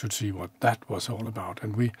 should see what that was all about.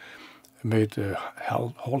 And we made a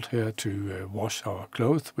halt here to wash our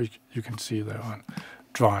clothes, which you can see there on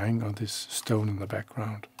drying on this stone in the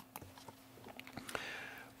background.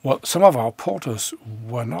 Well, some of our porters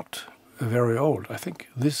were not very old. I think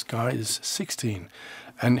this guy is 16,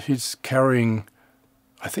 and he's carrying,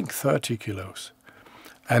 I think, 30 kilos.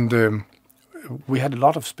 And we had a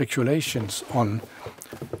lot of speculations on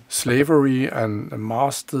slavery and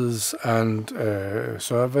masters and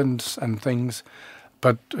servants and things.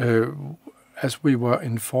 But as we were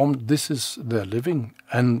informed, this is their living,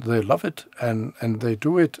 and they love it, and they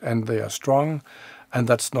do it, and they are strong, and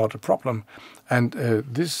that's not a problem. And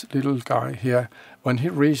this little guy here, when he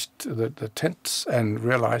reached the tents and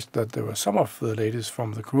realized that there were some of the ladies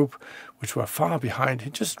from the group which were far behind, he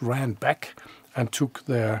just ran back and took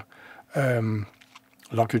their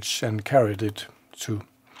luggage and carried it to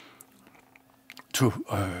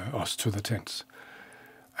us, to the tents.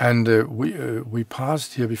 And we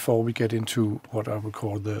passed here before we get into what I would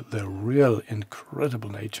call the real incredible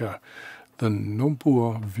nature, the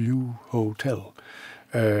Numbur View Hotel,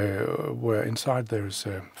 where inside there is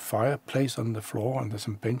a fireplace on the floor and there's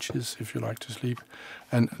some benches if you like to sleep.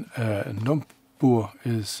 And Numbur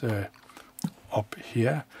is up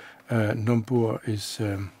here. Numbur is,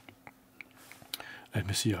 let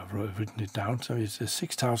me see, I've written it down. So it's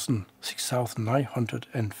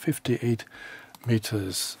 6,958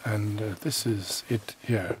 meters, and this is it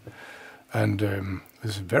here. And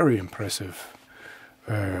this is very impressive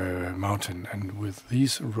mountain, and with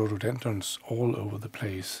these rhododendrons all over the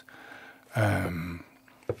place.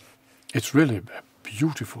 It's really a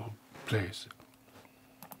beautiful place.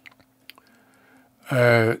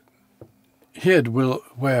 Here it will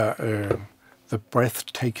where the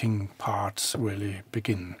breathtaking parts really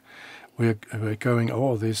begin. We're going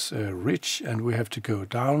over this ridge, and we have to go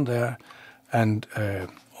down there and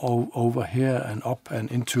over here and up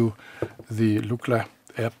and into the Lukla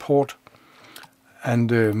airport.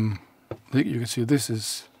 And you can see this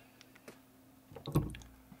is,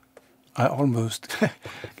 I almost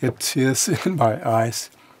get tears in my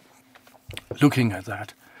eyes looking at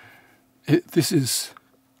that. This is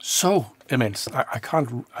so immense. I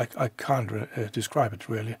can't describe it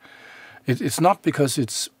really. It's not because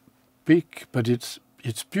it's big, but it's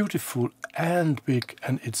beautiful and big,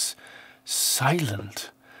 and it's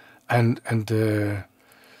silent, and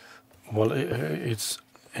Well,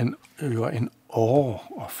 you are in awe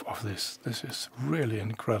of this. This is really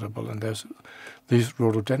incredible, and there's these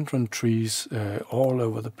rhododendron trees all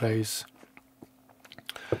over the place.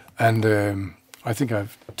 And I think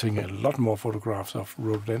I've taken a lot more photographs of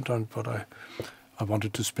rhododendron, but I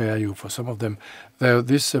wanted to spare you for some of them. There are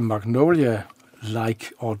these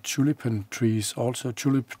magnolia-like or tulipan trees, also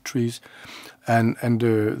tulip trees, and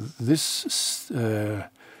this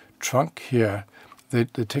trunk here, they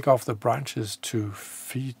take off the branches to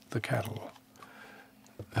feed the cattle.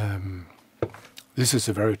 This is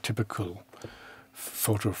a very typical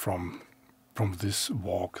photo from this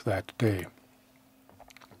walk that day.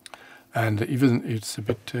 And even it's a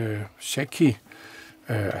bit shaky.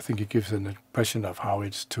 I think it gives an impression of how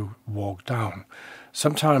it's to walk down.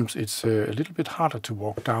 Sometimes it's a little bit harder to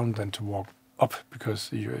walk down than to walk up, because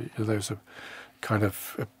there's a kind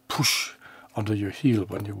of a push under your heel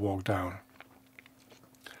when you walk down.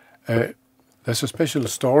 There's a special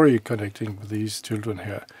story connecting with these children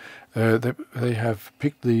here. They have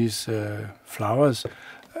picked these flowers.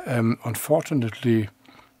 Unfortunately,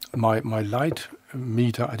 my light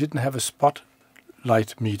meter, I didn't have a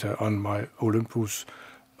spotlight meter on my Olympus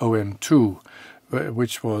OM2,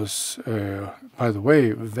 which was, by the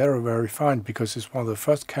way, very, very fine, because it's one of the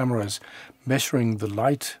first cameras measuring the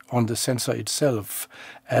light on the sensor itself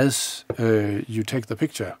as you take the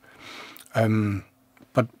picture.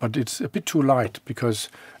 But it's a bit too light, because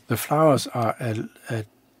the flowers are a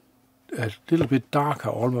little bit darker,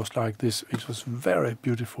 almost like this. It was very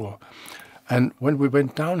beautiful. And when we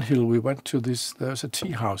went downhill, we went to this, there's a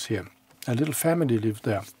tea house here. A little family lived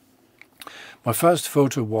there. My first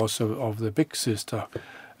photo was of the big sister,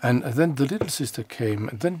 and then the little sister came,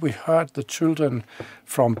 and then we heard the children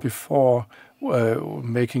from before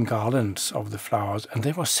making garlands of the flowers, and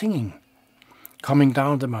they were singing, coming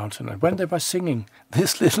down the mountain. And when they were singing,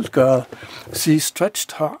 this little girl, she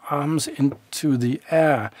stretched her arms into the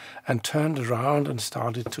air and turned around and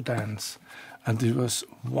started to dance. And it was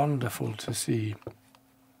wonderful to see.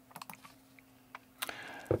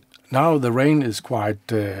 Now the rain is quite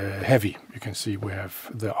heavy. You can see we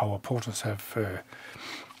have our porters have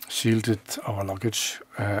shielded our luggage,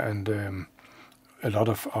 and a lot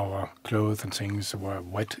of our clothes and things were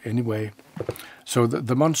wet anyway. So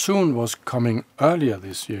the monsoon was coming earlier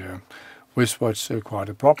this year, which was quite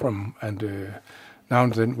a problem. And now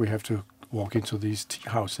and then we have to walk into these tea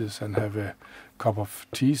houses and have a cup of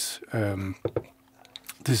teas.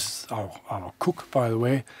 This is our cook, by the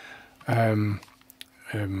way.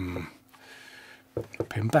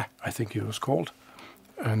 Pemba, I think he was called.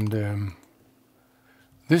 And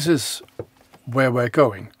this is where we're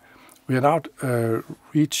going. We are now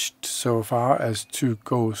reached so far as to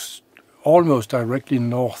go almost directly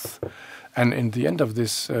north. And in the end of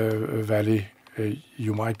this valley,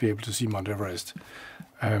 you might be able to see Mount Everest.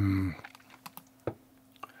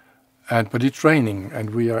 But it's raining, and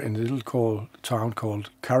we are in a little town called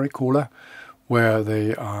Kjærulff, where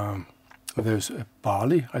there's a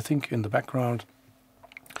barley, I think, in the background.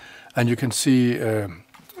 And you can see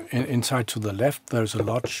inside to the left, there's a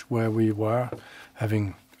lodge where we were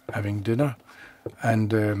having dinner.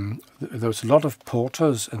 And there's a lot of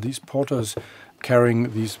porters, and these porters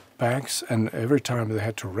carrying these bags, and every time they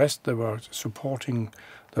had to rest, they were supporting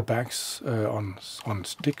the bags on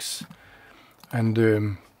sticks.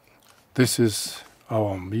 And this is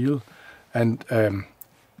our meal, and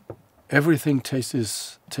everything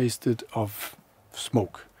tasted of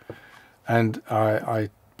smoke. And I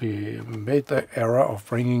made the error of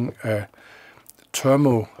bringing a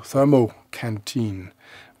thermo canteen,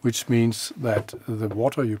 which means that the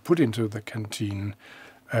water you put into the canteen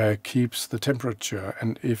keeps the temperature.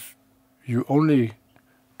 And if you only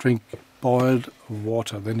drink boiled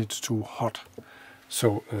water, then it's too hot.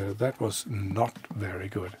 So that was not very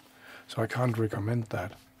good. So I can't recommend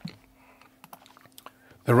that.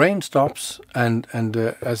 The rain stops, and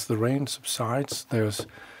as the rain subsides, there's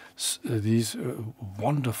these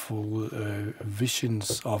wonderful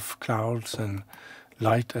visions of clouds and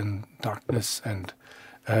light and darkness, and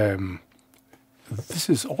this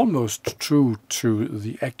is almost true to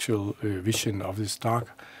the actual vision of this dark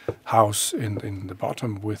house in the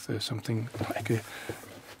bottom, with something like a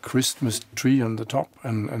Christmas tree on the top,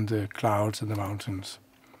 and the clouds and the mountains.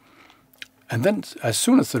 And then, as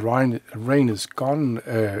soon as the rain is gone,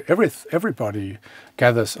 everybody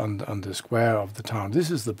gathers on the square of the town.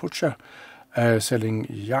 This is the butcher selling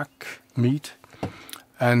yak meat,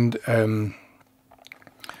 and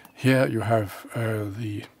here you have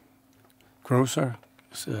the grocer,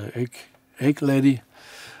 egg lady,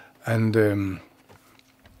 and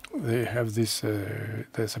they have this.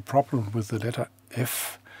 There's a problem with the letter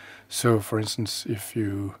F, So, for instance, if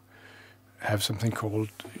you have something called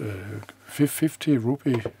 50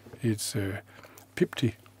 rupee, it's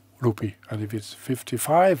 50 rupee, and if it's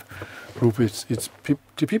 55 rupees, it's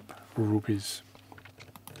 50 rupees.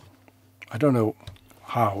 I don't know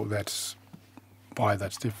why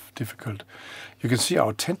that's difficult. You can see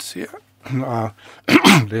our tents here are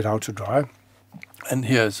laid out to dry, and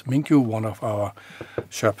here's Mingyu, one of our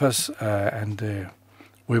Sherpas, and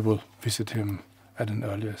we will visit him at an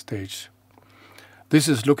earlier stage. This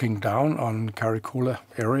is looking down on Karikola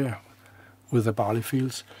area with the barley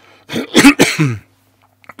fields.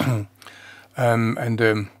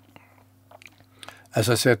 As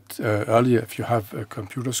I said earlier, if you have a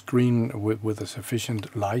computer screen with a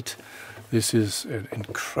sufficient light, this is an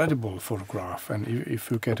incredible photograph. And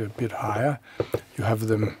if you get a bit higher, you have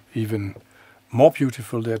them even more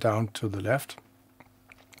beautiful. They're down to the left.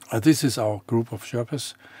 This is our group of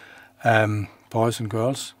Sherpas, boys and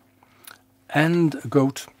girls, and a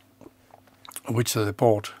goat, which they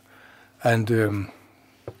bought. And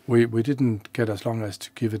we didn't get as long as to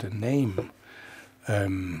give it a name.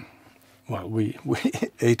 Well, we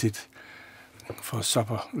ate it for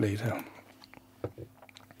supper later.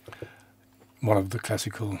 One of the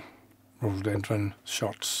classical rhododendron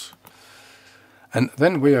shots. And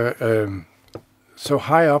then we are so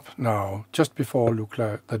high up now, just before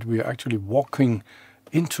Lukla, that we are actually walking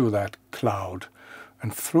into that cloud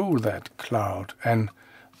and through that cloud. And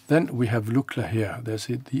then we have Lukla here. There's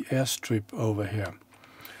the airstrip over here.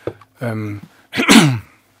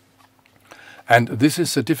 And this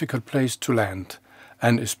is a difficult place to land.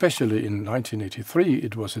 And especially in 1983,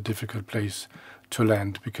 it was a difficult place to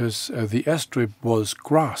land because the airstrip was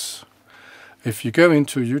grass. If you go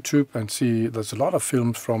into YouTube and see, there's a lot of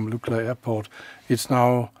films from Lukla Airport, it's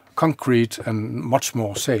now concrete and much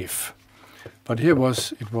more safe. But here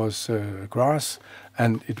it was grass,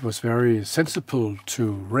 and it was very sensible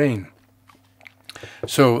to rain.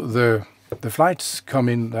 So the flights come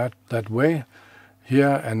in that way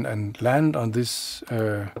here and land on this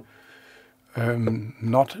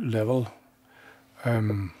not level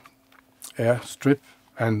airstrip,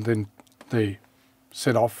 and then they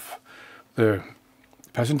set off the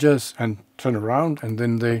passengers and turn around, and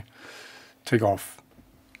then they take off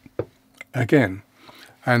again.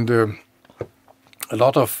 And a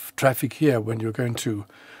lot of traffic here when you're going to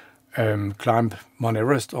climb Mount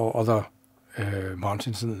Everest or other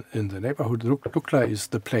mountains in the neighborhood. Lukla is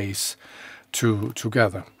the place to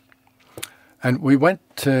gather. And we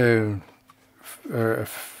went a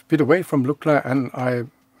bit away from Lukla, and I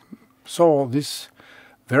saw this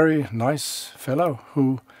very nice fellow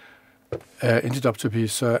who ended up to be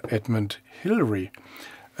Sir Edmund Hillary,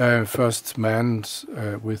 first man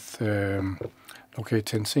with Lokay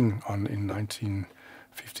Tenzing in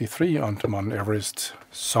 1953 on the Mount Everest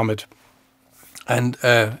summit. And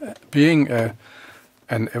being an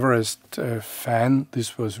Everest fan,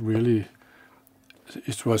 this was really,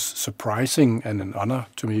 it was surprising and an honor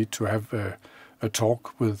to me to have a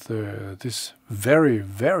talk with this very,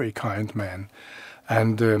 very kind man.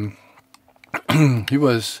 And he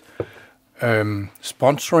was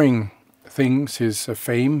sponsoring things. His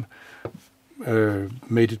fame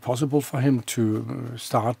made it possible for him to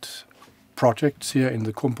start projects here in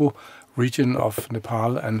the Khumbu region of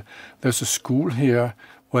Nepal. And there's a school here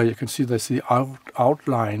where you can see there's the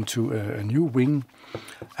outline to a new wing.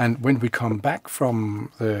 And when we come back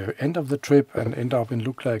from the end of the trip and end up in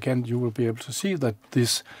Lukla again, you will be able to see that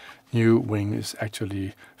this new wing is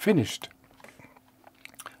actually finished.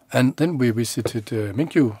 And then we visited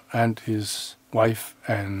Mingyu and his wife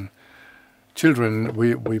and children.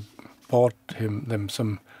 We bought them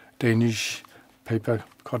some Danish paper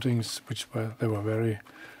cuttings, which they were very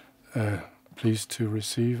pleased to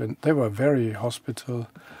receive, and they were very hospitable.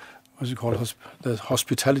 What's it called? The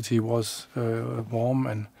hospitality was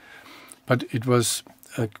warm, but it was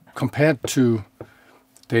compared to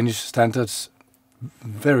Danish standards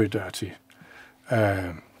very dirty.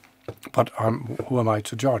 But who am I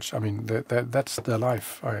to judge? I mean, that's their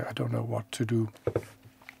life. I don't know what to do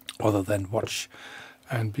other than watch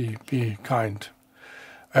and be kind.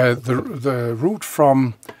 The route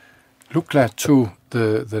from Lukla to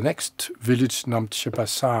the next village,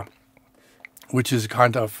 Namche, which is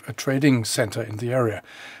kind of a trading center in the area,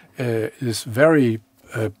 is very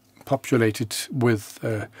populated with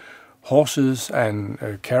horses and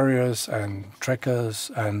carriers and trekkers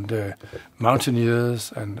and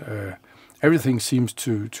mountaineers, and everything seems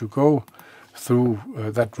to go through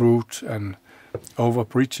that route and over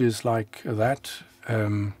bridges like that.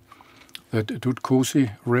 The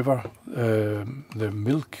Dudkosi River, the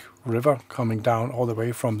Milk River coming down all the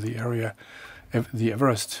way from the area the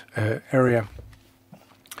Everest area,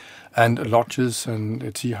 and lodges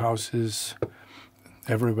and tea houses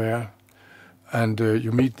everywhere. And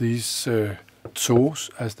you meet these zoos,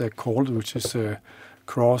 as they're called, which is a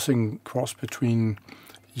cross between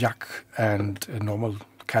yak and normal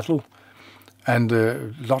cattle. And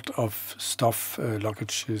a lot of stuff,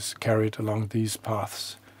 luggage is carried along these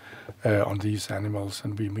paths on these animals,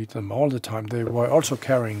 and we meet them all the time. They were also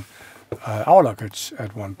carrying our luggage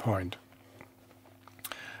at one point.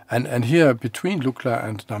 And here between Lukla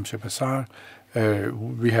and Namche Bazaar,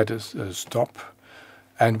 we had a stop,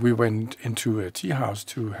 and we went into a tea house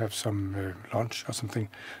to have some lunch or something.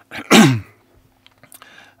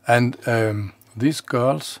 And these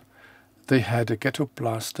girls, they had a ghetto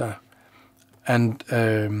blaster, and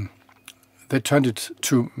they turned it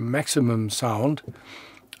to maximum sound,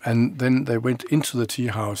 and then they went into the tea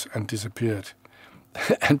house and disappeared.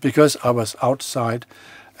 And because I was outside,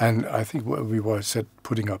 and I think we were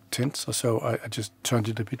putting up tents or so, I just turned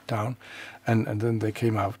it a bit down, and then they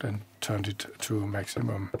came out and turned it to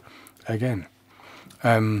maximum again.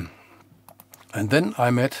 And then I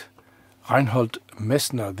met Reinhold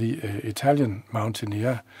Messner, the Italian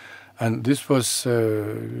mountaineer, and this was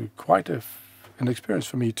quite an experience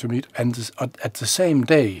for me to meet, and at the same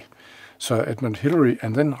day, Sir Edmund Hillary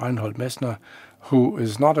and then Reinhold Messner, who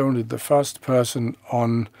is not only the first person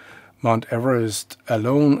on Mount Everest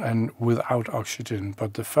alone and without oxygen,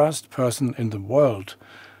 but the first person in the world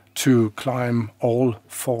to climb all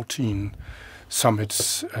 14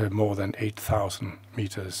 summits, more than 8,000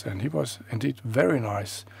 meters. And he was indeed very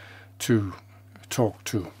nice to talk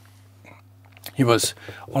to. He was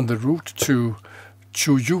on the route to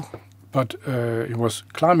Chuyu, but he was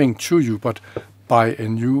climbing Chuyu, but by a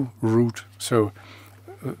new route. So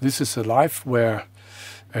this is a life where,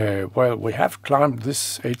 well, we have climbed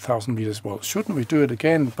this 8,000 meters. Well, shouldn't we do it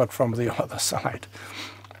again, but from the other side?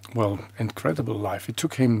 Well, incredible life. It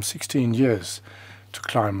took him 16 years to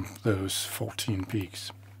climb those 14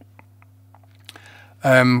 peaks.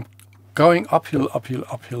 Going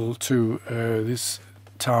uphill to this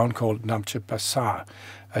town called Namche Bazaar.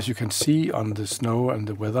 As you can see on the snow and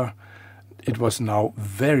the weather, it was now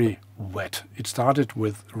very wet. It started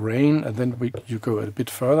with rain, and then you go a bit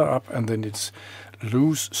further up, and then it's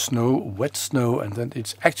loose snow, wet snow, and then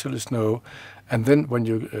it's actually snow. And then when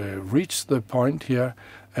you reach the point here,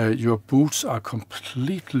 your boots are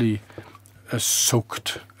completely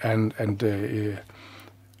soaked, and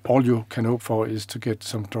all you can hope for is to get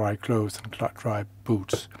some dry clothes and dry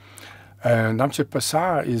boots. Namche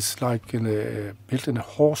Bazaar is like built in a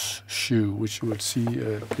horseshoe, which you will see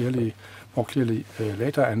more clearly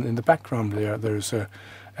later. And in the background there is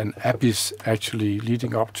an abyss actually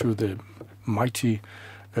leading up to the mighty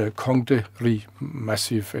Conde Ri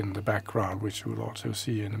Massif in the background, which you will also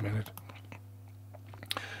see in a minute.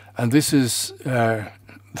 And this is the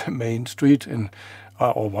main street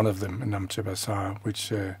or one of them in Namche Bazaar,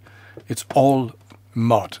 which it's all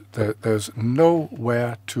mud. There's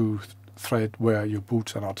nowhere to thread where your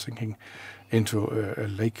boots are not sinking into a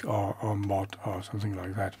lake or mud or something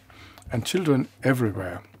like that. And children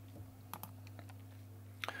everywhere.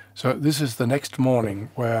 So this is the next morning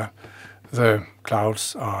where the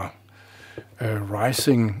clouds are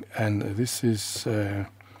rising, and this is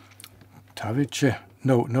Taviche.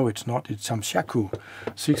 No, it's not. It's Samshaku,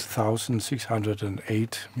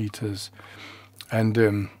 6,608 meters.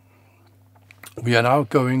 And we are now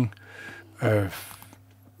going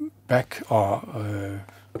back on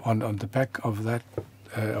the back of that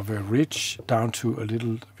of a ridge down to a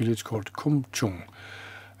little village called Kumchung.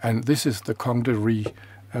 And this is the Conde Ri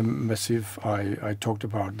Massif I talked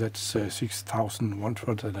about. That's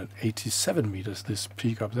 6,187 meters, this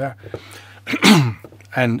peak up there.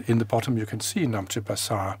 And in the bottom you can see Namche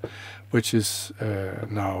Bazaar, which is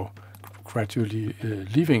now gradually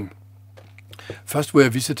leaving. First we're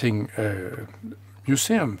visiting a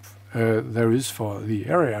museum there is for the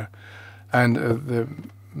area, and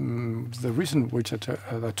the reason which I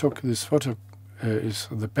took this photo is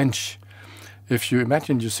the bench. If you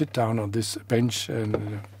imagine you sit down on this bench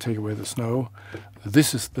and take away the snow,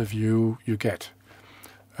 this is the view you get,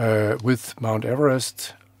 with Mount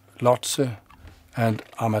Everest, Lhotse, and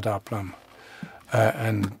Amadablam,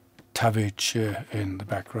 and Taviche in the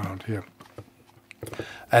background here.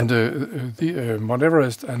 And the Mount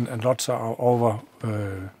Everest and Lhotse are over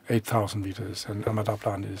 8,000 meters, and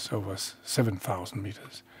Amadablam is over 7,000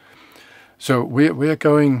 meters. So we are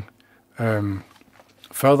going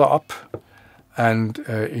further up and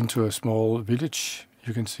into a small village.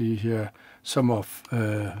 You can see here some of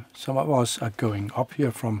us are going up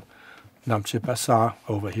here from Namche Bazaar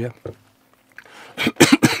over here.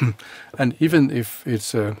 And even if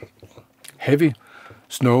it's heavy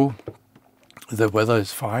snow, the weather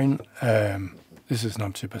is fine. This is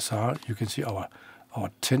Namche Bazaar. You can see our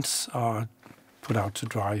tents are put out to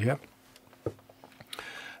dry here.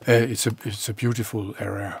 It's a beautiful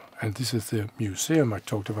area, and this is the museum I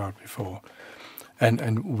talked about before.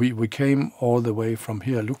 And we came all the way from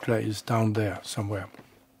here. Lukla is down there somewhere.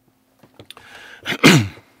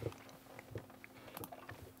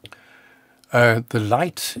 The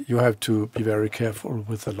light, you have to be very careful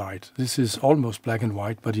with the light. This is almost black and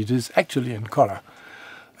white, but it is actually in color.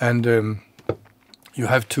 And you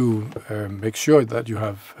have to make sure that you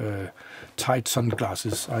have tight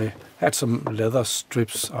sunglasses. I had some leather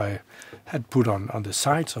strips I had put on the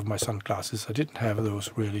sides of my sunglasses. I didn't have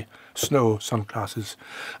those really snow sunglasses.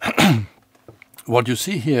 What you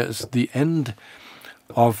see here is the end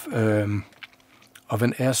of an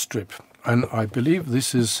airstrip, and I believe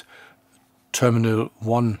this is Terminal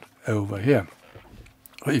 1 over here.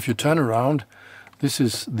 If you turn around, this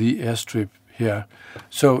is the airstrip here.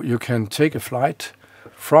 So you can take a flight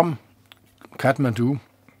from Kathmandu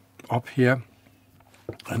up here,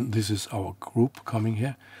 and this is our group coming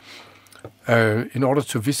here, in order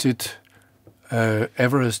to visit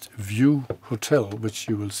Everest View Hotel, which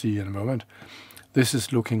you will see in a moment. This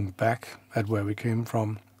is looking back at where we came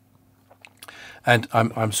from. And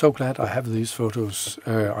I'm so glad I have these photos.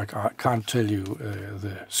 I can't tell you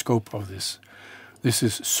the scope of this. This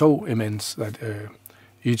is so immense that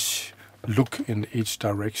each look in each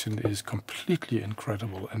direction is completely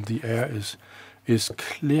incredible, and the air is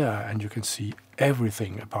clear, and you can see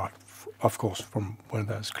everything apart, of course, from when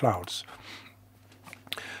there's clouds.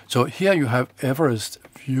 So here you have Everest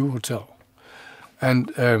View Hotel,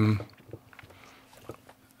 and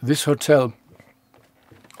this hotel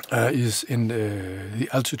is in the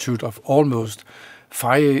altitude of almost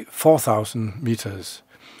 4,000 meters.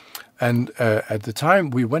 And at the time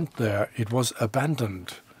we went there, it was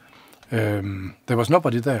abandoned. There was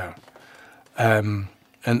nobody there. And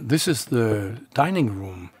this is the dining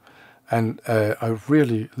room. And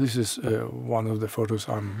this is one of the photos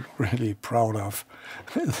I'm really proud of.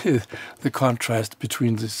 The contrast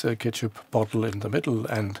between this ketchup bottle in the middle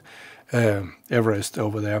and Everest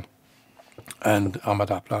over there, and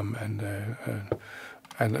Amadaplam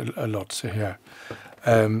and a lot here.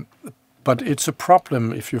 But it's a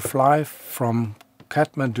problem if you fly from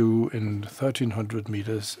Kathmandu in 1,300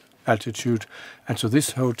 meters altitude, and so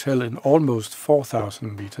this hotel in almost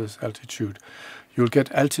 4,000 meters altitude, you'll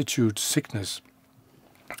get altitude sickness.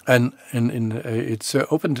 And it's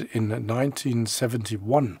opened in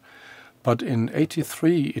 1971, but in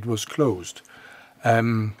 1983 it was closed.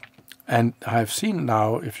 And I've seen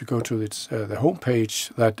now, if you go to its the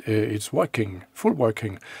homepage, that it's working, full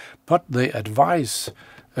working, but they advise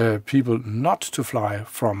people not to fly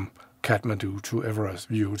from Kathmandu to Everest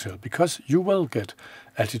View Hotel, because you will get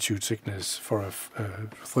altitude sickness for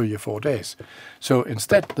 3 or 4 days. So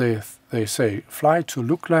instead they say fly to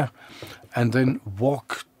Lukla and then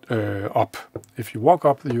walk up. If you walk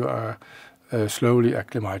up, you are slowly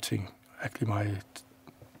acclimating.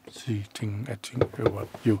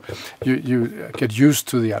 You get used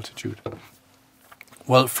to the altitude.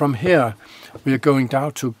 Well, from here we are going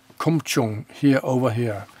down to Kumchung over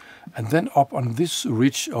here, and then up on this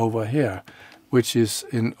ridge over here, which is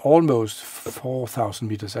in almost 4,000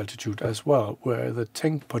 meters altitude as well, where the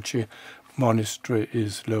Tengpoche monastery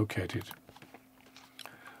is located.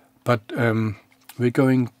 But we're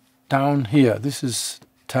going down here. This is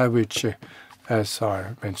Tawiche, as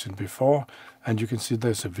I mentioned before. And you can see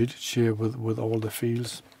there's a village here with all the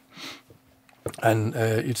fields. And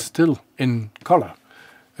it's still in color.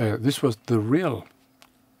 This was the real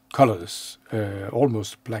colors,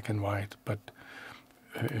 almost black and white, but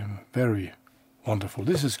very wonderful.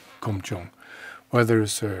 This is Kumchong, where there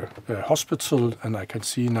is a hospital, and I can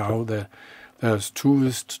see now that there's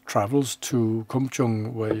tourist travels to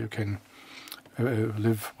Kumchong, where you can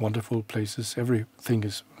live wonderful places. Everything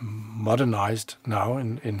is modernized now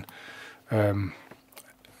in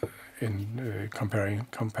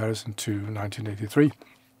comparison to 1983.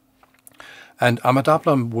 And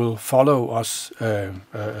Amadaplam will follow us a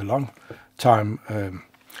long time.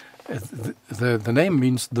 The name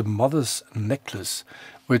means the mother's necklace,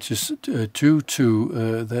 which is due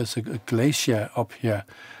to there's a glacier up here,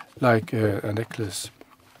 like a necklace.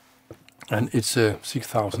 And it's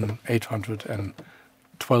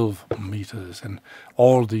 6,812 meters, and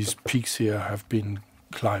all these peaks here have been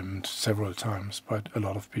climbed several times by a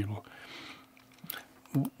lot of people.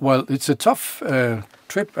 Well, it's a tough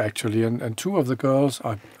trip actually, and two of the girls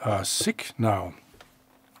are sick now.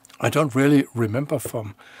 I don't really remember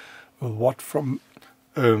from what from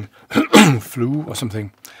flu or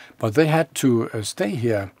something, but they had to stay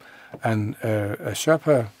here, and a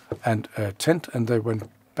Sherpa and a tent, and they went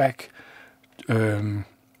back, and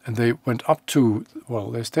they went up to,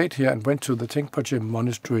 well, they stayed here and went to the Tengpoche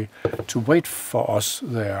monastery to wait for us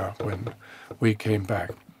there when we came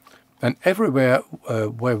back. And everywhere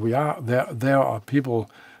where we are, there are people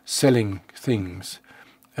selling things.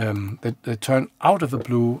 They turn out of the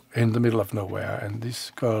blue in the middle of nowhere, and this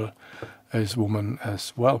girl is woman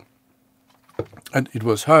as well. And it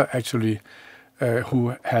was her actually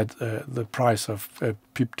who had the price of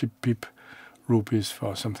 50 rupees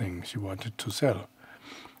for something she wanted to sell.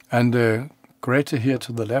 And Grete here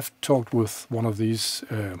to the left talked with one of these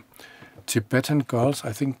Tibetan girls,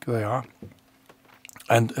 I think they are,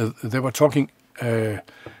 and they were talking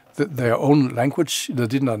their own language. They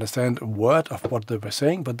didn't understand a word of what they were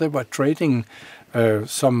saying, but they were trading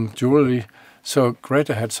some jewelry. So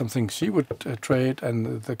Greta had something she would trade,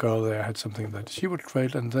 and the girl there had something that she would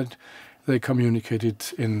trade, and then they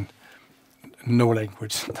communicated in no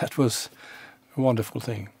language. That was a wonderful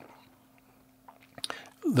thing.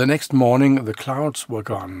 The next morning, the clouds were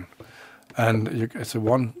gone, and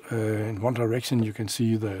in one direction you can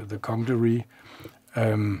see the Kongderi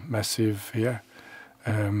massive here.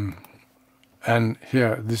 And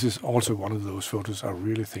here, this is also one of those photos I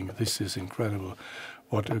really think this is incredible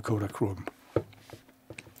what a Kodacrome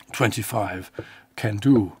 25 can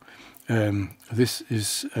do. This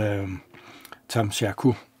is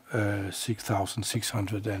Tamshaku,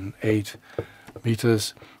 6,608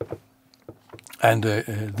 meters. And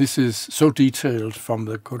this is so detailed from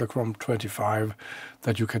the Kodacrome 25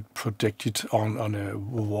 that you can project it on a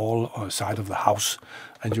wall or side of the house,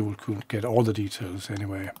 and you could get all the details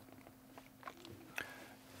anyway.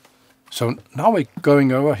 So now we're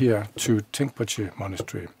going over here to Tengpoche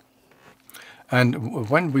Monastery. And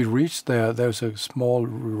when we reached there, there's a small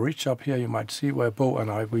ridge up here, you might see, where Bo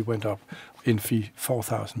and we went up in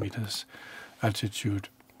 4,000 meters altitude.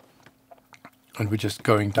 And we're just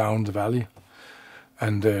going down the valley.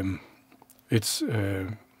 And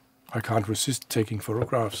I can't resist taking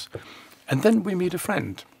photographs. And then we meet a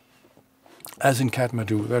friend. As in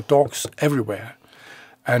Kathmandu, there are dogs everywhere.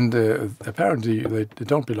 And apparently they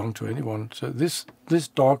don't belong to anyone. So this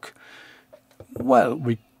dog, well,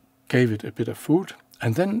 we gave it a bit of food,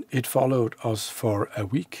 and then it followed us for a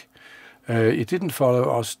week. It didn't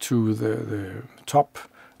follow us to the top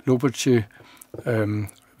Loboche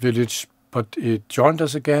village, but it joined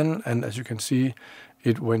us again, and as you can see,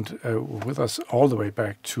 it went with us all the way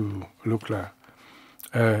back to Lukla.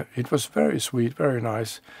 It was very sweet, very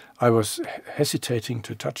nice. I was hesitating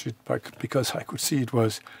to touch it because I could see it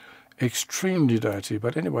was extremely dirty,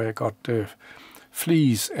 but anyway, I got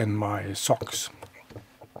fleas in my socks.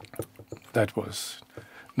 That was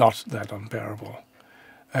not that unbearable.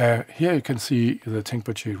 Here you can see the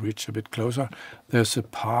Tengpoche Ridge a bit closer. There's a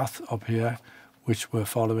path up here which we're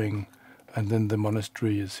following, and then the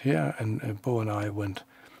monastery is here, and Bo and I went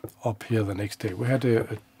up here the next day. We had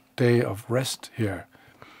a day of rest here,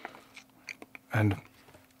 and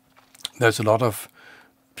there's a lot of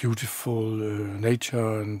beautiful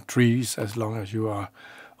nature and trees as long as you are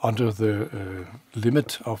under the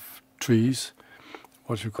limit of trees,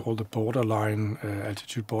 what you call the borderline,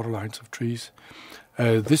 altitude borderlines of trees.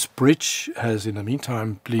 This bridge has in the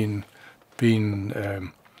meantime been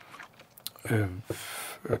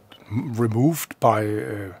removed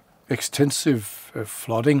by extensive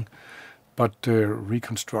flooding, but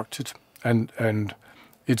reconstructed, and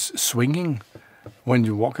it's swinging when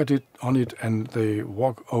you walk on it, and they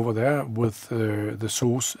walk over there with the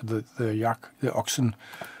sows, the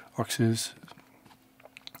oxes,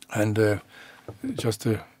 and just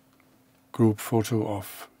a group photo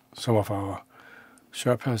of some of our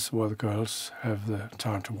Sherpas where the girls have the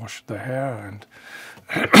time to wash their hair, and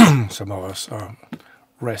some of us are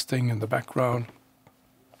resting in the background.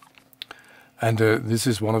 And this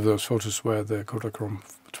is one of those photos where the Kodacrome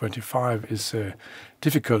 25 is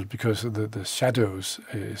difficult because the shadows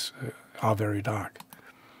are very dark.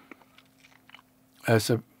 As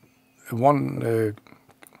one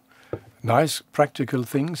nice practical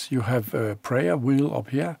things, you have a prayer wheel up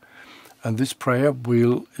here, and this prayer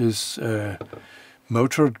wheel is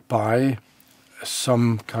motored by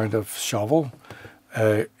some kind of shovel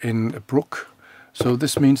in a brook. So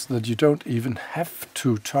this means that you don't even have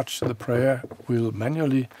to touch the prayer wheel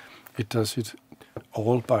manually. It does it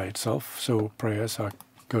all by itself, so prayers are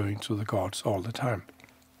going to the gods all the time.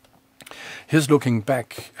 Here's looking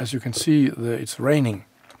back. As you can see, it's raining.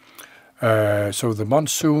 So the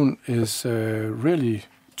monsoon is really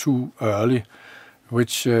too early.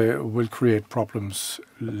 which will create problems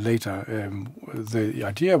later. The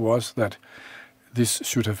idea was that this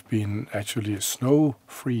should have been actually a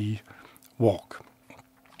snow-free walk.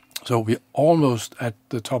 So we're almost at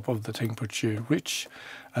the top of the Tengpoche ridge,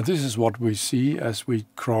 and this is what we see as we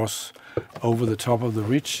cross over the top of the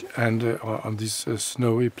ridge, and on this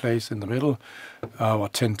snowy place in the middle, our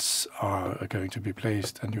tents are going to be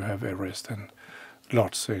placed, and you have Everest and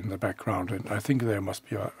Lhotse in the background, and I think there must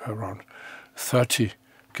be around 30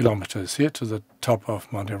 kilometers here to the top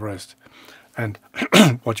of Mount Everest. And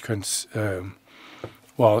what you can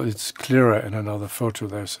well, it's clearer in another photo.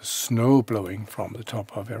 There's snow blowing from the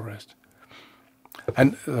top of Everest.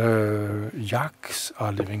 And yaks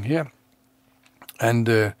are living here,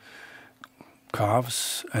 and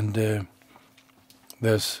calves, and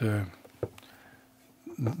there's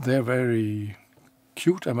they're very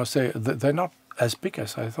cute, I must say. They're not as big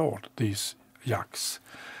as I thought, these yaks.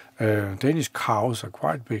 Danish cows are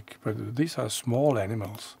quite big, but these are small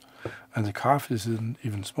animals, and the calf is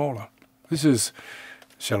even smaller. This is,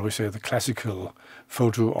 shall we say, the classical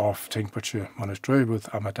photo of Tengpoche Monastery with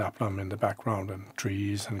Amadaplam in the background and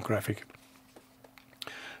trees and graphic.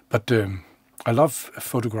 But I love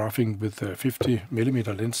photographing with a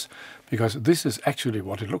 50mm lens because this is actually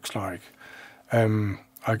what it looks like.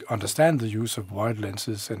 I understand the use of wide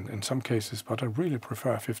lenses in some cases, but I really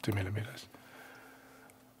prefer 50mm.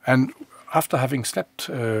 And after having slept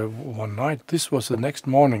one night, this was the next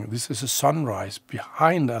morning. This is a sunrise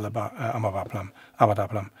behind Amadaplam.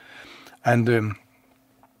 And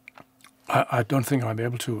I don't think I'm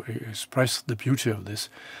able to express the beauty of this.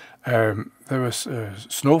 There was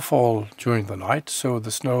snowfall during the night, so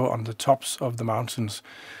the snow on the tops of the mountains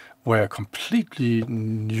were completely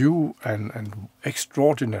new and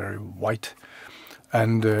extraordinary white.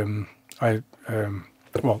 And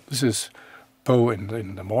well, this is Bo in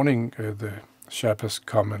the morning. The Sherpas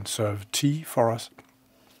come and serve tea for us,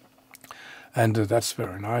 and that's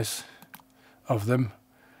very nice of them.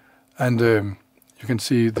 And you can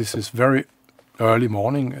see this is very early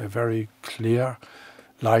morning, a very clear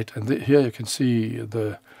light, and here you can see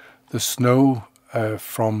the snow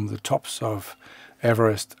from the tops of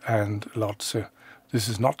Everest and Lhotse. This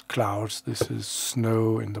is not clouds, this is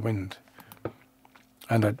snow in the wind.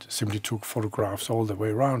 And I simply took photographs all the way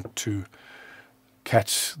around to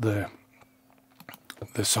catch the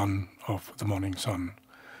sun of the morning sun,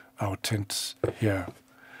 our tents here.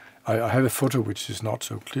 I have a photo which is not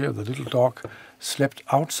so clear. The little dog slept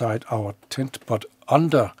outside our tent, but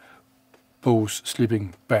under Bo's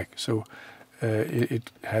sleeping bag. So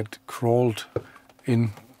it had crawled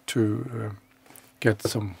in to get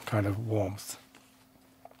some kind of warmth.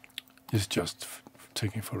 It's just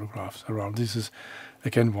taking photographs around. This is,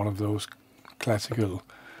 again, one of those classical.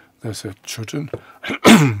 There's a chudun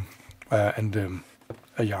and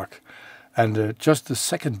a yak. And just the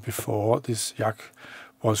second before, this yak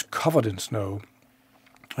was covered in snow.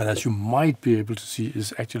 And as you might be able to see,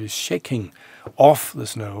 is actually shaking off the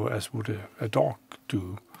snow as would a dog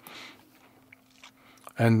do.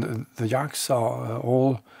 And the yaks are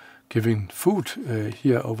all giving food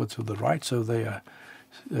here over to the right, so they are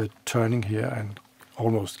turning here and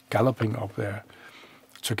almost galloping up there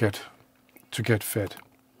to get fed.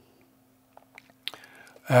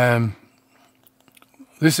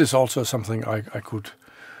 This is also something I could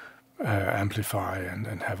amplify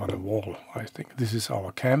and have on a wall, I think. This is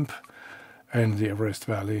our camp in the Everest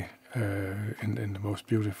Valley in the most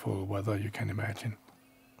beautiful weather you can imagine.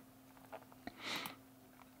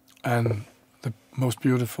 And the most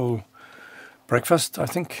beautiful breakfast, I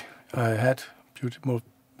think, I had.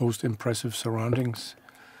 Most impressive surroundings.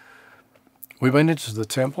 We went into the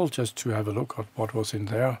temple just to have a look at what was in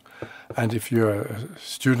there. And if you're a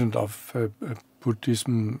student of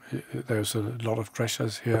Buddhism, there's a lot of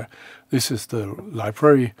treasures here. This is the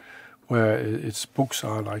library where its books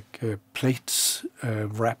are like plates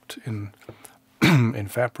wrapped in in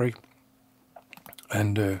fabric.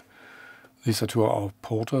 And these are two of our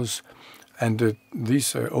porters. And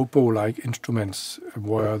these oboe-like instruments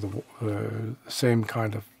were the same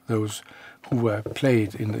kind of those who were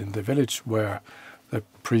played in the village, where the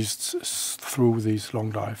priests threw these long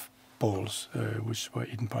live balls, which were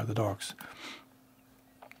eaten by the dogs.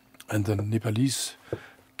 And the Nepalese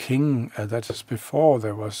king, that is before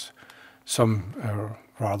there was some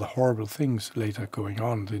rather horrible things later going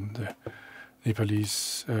on in the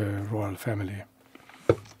Nepalese royal family.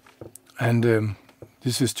 And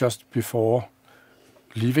this is just before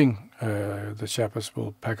leaving. The Sherpas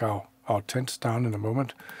will pack our tents down in a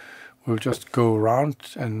moment. We'll just go around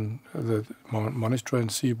and the monastery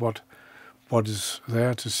and see what is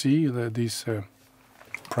there to see. These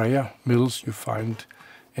prayer mills you find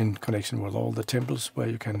in connection with all the temples, where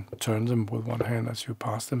you can turn them with one hand as you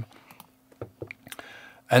pass them.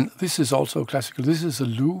 And this is also classical. This is a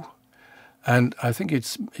loo, and I think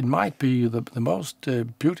it might be the most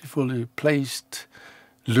beautifully placed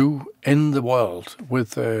loo in the world,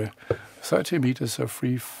 with 30 meters of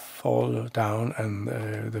free fall down and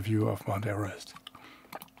the view of Mount Everest.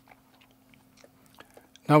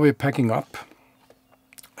 Now we're packing up,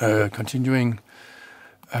 continuing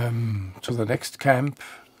to the next camp,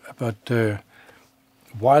 but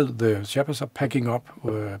while the Sherpas are packing up,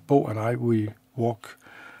 Bo and I, we walk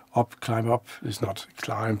up, climb up. It's not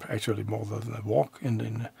climb, actually more than a walk in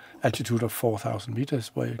an altitude of 4,000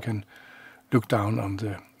 meters, where you can look down on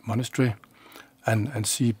the monastery and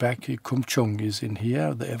see back. Kumchung is in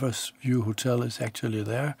here. The Everest View Hotel is actually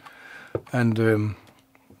there, and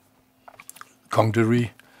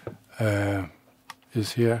Kongderi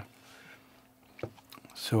is here.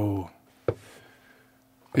 So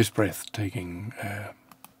it's breathtaking.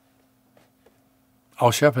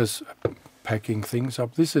 Our Sherpas packing things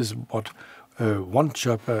up. This is what one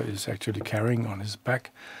Sherpa is actually carrying on his back,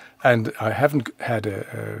 and I haven't had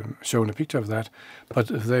shown a picture of that, but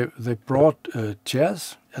they brought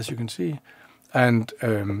chairs, as you can see, and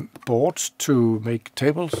boards to make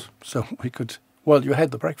tables, so we could. Well, you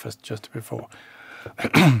had the breakfast just before,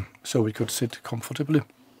 so we could sit comfortably.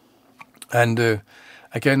 And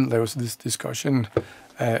again, there was this discussion: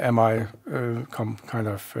 am I kind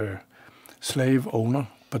of slave owner?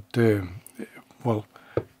 But well,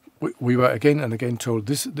 we were again and again told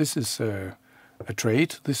this is a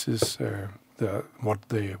trade. This is what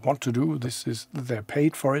they want to do. They're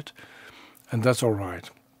paid for it, and that's all right.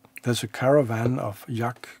 There's a caravan of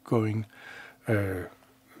yak going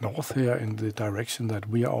north here in the direction that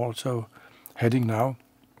we are also heading now.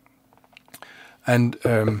 And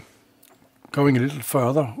going a little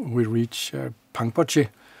further, we reach Pangpoche.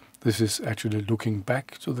 This is actually looking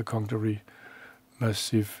back to the Kongderi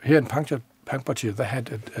Massif. Here in Pangpoche, they had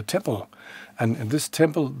a temple, and in this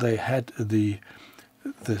temple they had the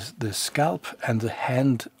scalp and the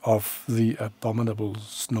hand of the abominable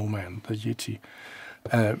snowman, the Yeti.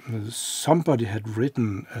 Somebody had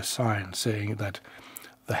written a sign saying that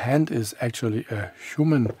the hand is actually a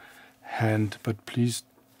human hand, but please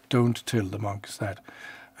don't tell the monks that.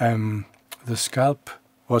 The scalp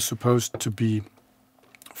was supposed to be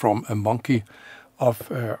from a monkey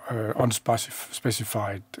of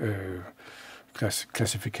unspecified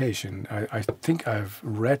classification. I think I've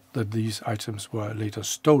read that these items were later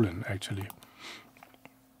stolen, actually.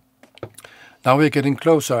 Now we're getting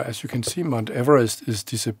closer. As you can see, Mount Everest is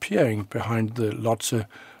disappearing behind the Lhotse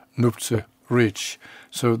Nuptse ridge.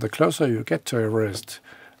 So the closer you get to Everest,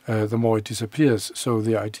 the more it disappears. So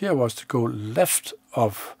the idea was to go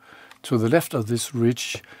to the left of this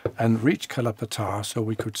ridge and reach Kalapatar, so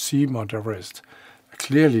we could see Mount Everest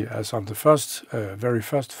clearly, as on the very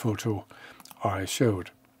first photo I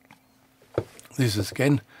showed. This is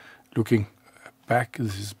again looking back.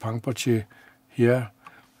 This is Pangpoche here,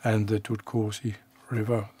 and the Tutkosi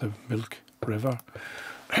River, the Milk River.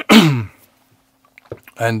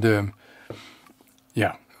 And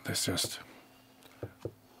yeah, that's just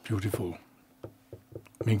beautiful.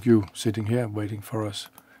 Mingyu sitting here waiting for us.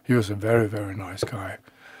 He was a very, very nice guy.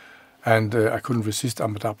 And I couldn't resist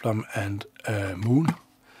Amadablam and Moon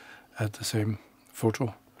at the same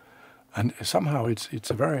photo. And somehow it's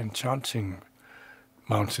a very enchanting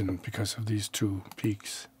mountain because of these two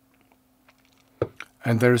peaks.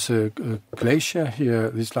 And there's a glacier here.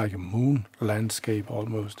 This is like a moon landscape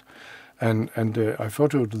almost. And I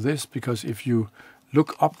photoed this because if you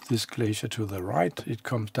look up this glacier to the right, it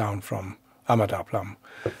comes down from Amadablam,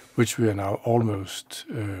 which we are now almost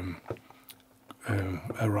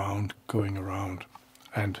going around,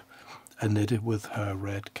 and Annette with her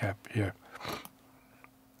red cap here.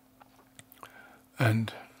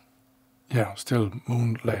 And yeah, still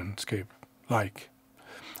moon landscape like,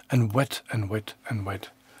 and wet and wet and wet.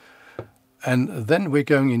 And then we're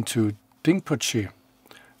going into Dingpoche,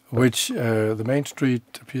 which the main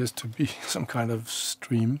street appears to be some kind of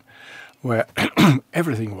stream where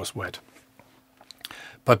everything was wet.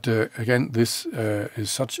 But again, this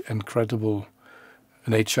is such incredible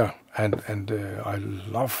nature, and I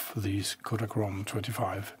love these Kodacrome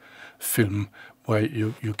 25 film where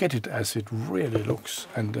you get it as it really looks,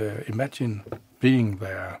 and imagine being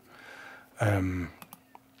there and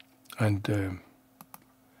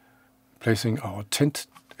placing our tent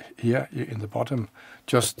here in the bottom,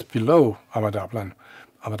 just below Amadablam.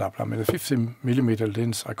 In a 50mm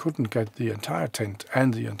lens, I couldn't get the entire tent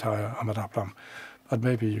and the entire Amadablam, but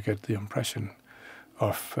maybe you get the impression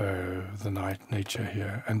of the nature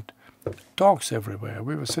here, and dogs everywhere.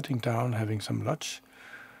 We were sitting down having some lunch,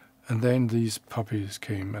 and then these puppies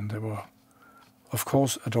came, and they were, of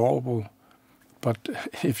course, adorable. But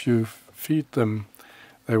if you feed them,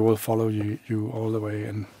 they will follow you all the way.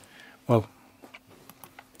 And well,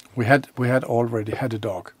 we had already had a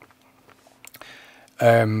dog.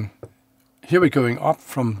 Here we're going up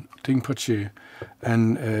from Dingpoche,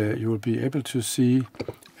 and you will be able to see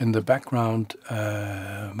in the background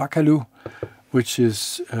Makalu, which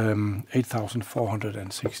is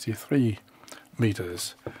 8,463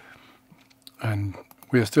 meters. And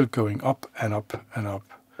we are still going up and up and up,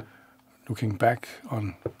 looking back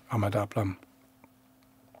on Amadablam.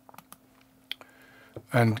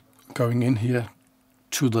 And going in here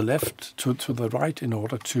to the left, to the right, in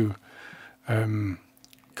order to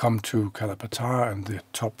come to Kalapatar and the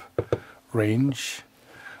top range.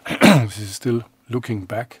 This is still looking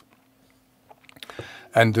back.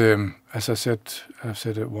 And as I said, I've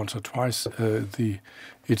said it once or twice,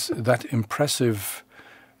 it's that impressive,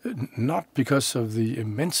 not because of the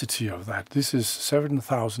immensity of that. This is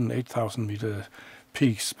 7,000, 8,000 meter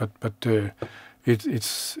peaks, but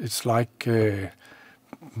it's like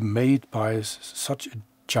made by such a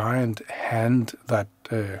giant hand that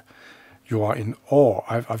you are in awe.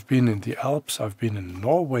 I've been in the Alps, I've been in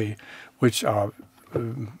Norway, which are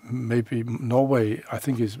maybe Norway, I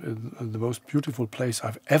think, is the most beautiful place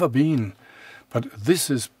I've ever been. But this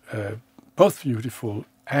is both beautiful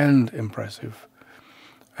and impressive.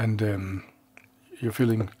 And you're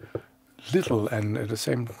feeling little and at the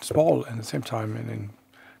same small and at the same time in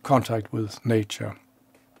contact with nature.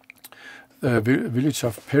 The village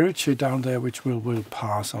of Periche down there, which we'll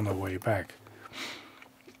pass on our way back.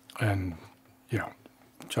 And yeah,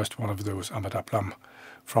 just one of those Amadablam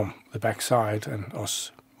from the backside and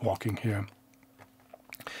us walking here.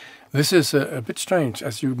 This is a bit strange,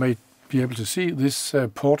 as you may be able to see. This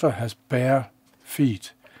porter has bare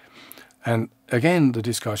feet. And again, the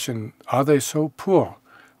discussion, are they so poor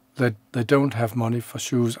that they don't have money for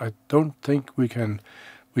shoes? I don't think we can't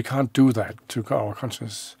do that to our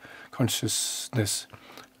conscience.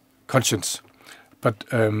 But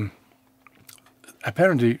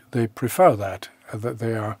apparently they prefer that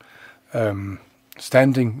they are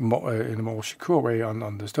standing in a more secure way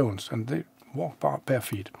on the stones, and they walk bare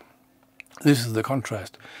feet. This is the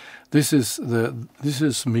contrast. This is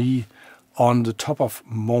me on the top of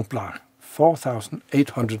Mont Blanc,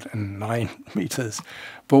 4,809 meters.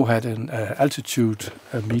 Bo had an altitude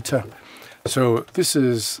meter, so this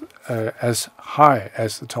is as high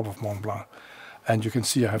as the top of Mont Blanc. And you can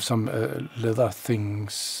see I have some leather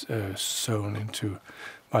things sewn into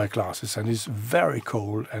my glasses, and it's very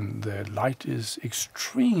cold, and the light is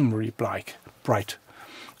extremely bright.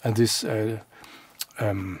 And this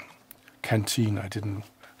canteen, I didn't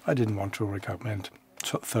want to recommend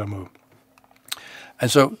thermo. And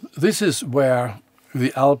so this is where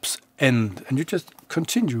the Alps end, and you just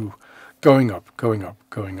continue going up, going up,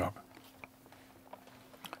 going up.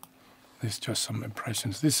 This is just some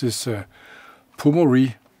impressions. This is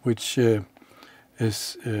Pumori, which is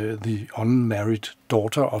the unmarried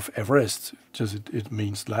daughter of Everest. Just it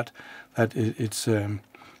means that it's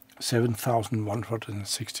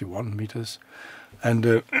 7,161 meters,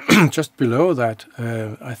 and just below that,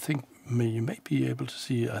 I think you may be able to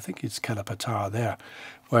see. I think it's Kalapatar there,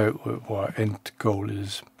 where end goal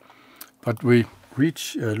is. But we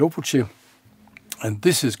reach Lopuche, and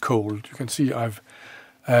this is cold. You can see I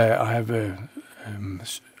have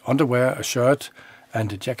underwear, a shirt,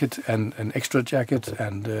 and a jacket, and an extra jacket,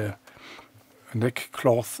 and a neck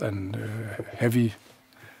cloth, and heavy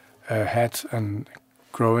hat, and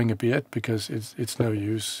growing a beard, because it's no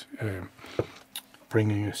use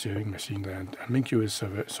bringing a shaving machine there. And Minkyu is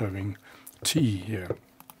serving tea here.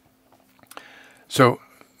 So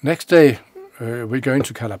next day we're going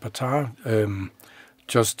to Kalapatar.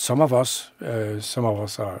 Just some of us are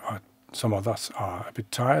a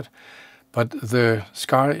bit tired, but the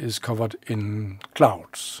sky is covered in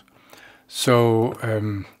clouds. So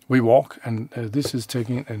we walk, and this is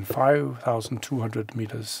taking in 5,200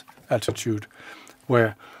 meters altitude,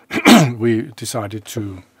 where we decided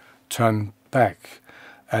to turn back.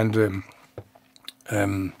 And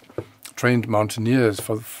trained mountaineers,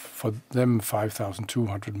 for them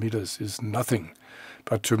 5,200 meters is nothing.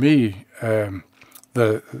 But to me,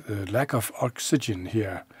 the lack of oxygen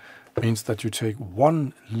here means that you take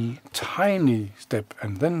one tiny step,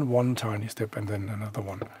 and then one tiny step, and then another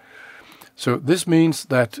one. So this means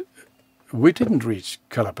that we didn't reach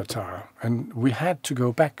Kalapatar, and we had to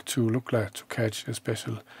go back to Lukla to catch a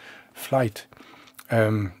special flight.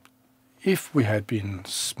 if we had been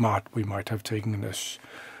smart, we might have taken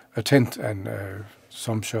a tent, and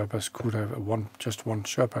some Sherpas could have just one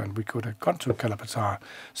Sherpa, and we could have gone to Kalapatar,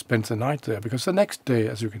 spent the night there, because the next day,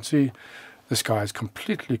 as you can see, the sky is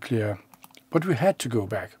completely clear, but we had to go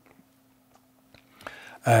back.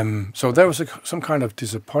 So there was some kind of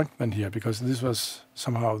disappointment here, because this was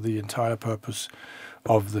somehow the entire purpose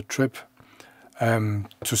of the trip,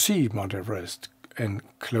 to see Mount Everest and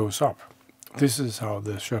close up. This is how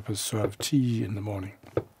the Sherpas serve tea in the morning.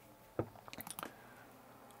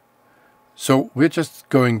 So we're just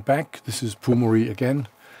going back. This is Pumori again,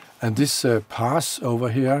 and this pass over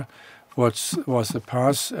here was a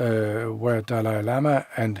pass where Dalai Lama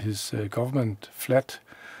and his government fled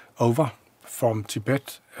over from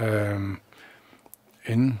Tibet in,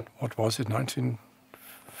 what was it,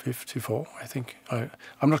 1954, I think.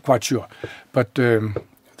 I'm not quite sure, but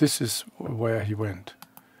this is where he went.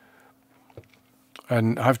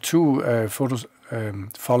 And I have two photos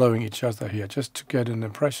following each other here, just to get an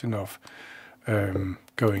impression of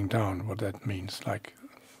going down, what that means, like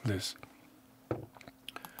this.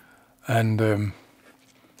 And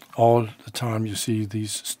all the time you see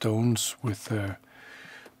these stones with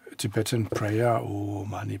Tibetan prayer, O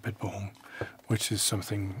Mani Padme, which is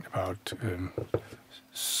something about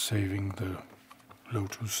saving the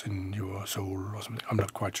lotus in your soul or something. I'm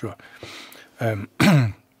not quite sure.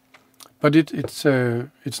 But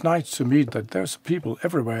it's nice to meet that there's people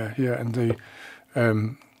everywhere here, and they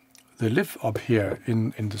live up here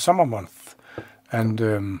in the summer month,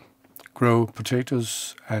 and grow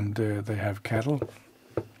potatoes, and they have cattle.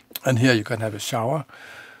 And here you can have a shower.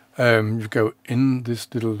 You go in this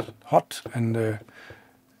little hut, and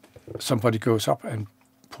somebody goes up and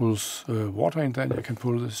pulls water in there, and you can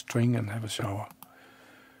pull the string and have a shower.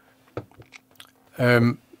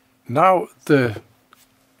 Now the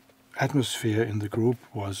atmosphere in the group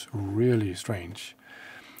was really strange.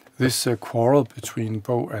 This quarrel between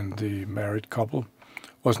Bo and the married couple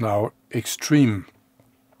was now extreme,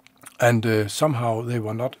 and somehow they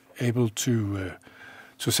were not able to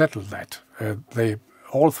settle that.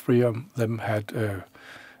 All three of them had a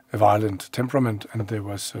violent temperament, and there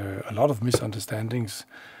was a lot of misunderstandings.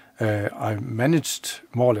 I managed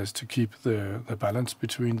more or less to keep the balance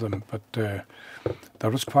between them, but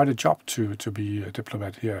that was quite a job to be a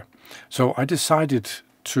diplomat here. So I decided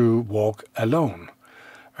to walk alone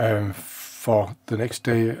for the next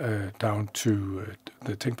day down to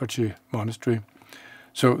the Tengpache monastery.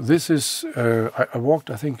 So this is, I walked,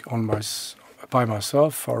 I think, by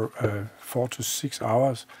myself for 4 to 6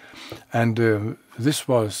 hours, and this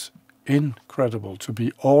was incredible to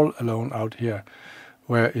be all alone out here,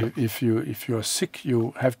 where if you are sick,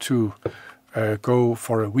 you have to go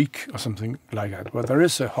for a week or something like that. Well, there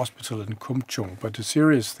is a hospital in Kumchung, but the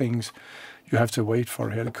serious things, you have to wait for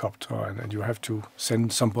a helicopter, and you have to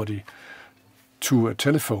send somebody to a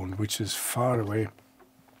telephone, which is far away.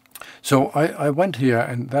 So I went here,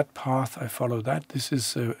 and that path, I followed that. This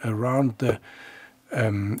is around the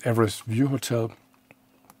Everest View Hotel.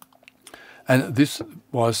 And this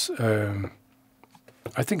was,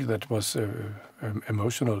 I think that was an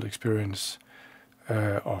emotional experience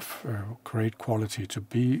of great quality, to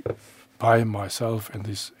be by myself in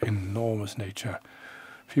this enormous nature.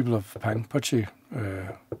 People of Pangpache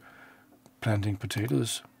planting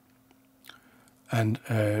potatoes. And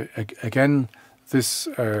again, this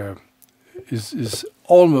is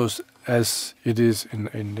almost as it is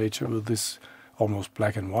in nature, with this almost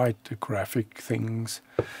black and white graphic things,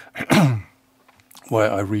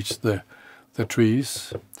 where I reached the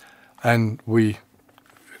trees, and we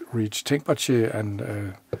reach Tengpache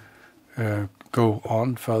and go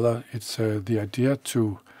on further. It's the idea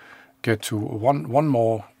to get to one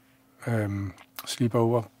more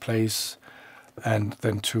sleepover place, and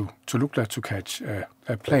then to Lukla to catch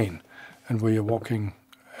a plane. And we are walking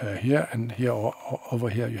here, and here over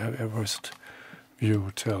here you have Everest View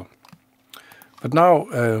Hotel. But now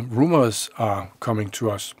rumors are coming to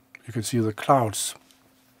us. You can see the clouds,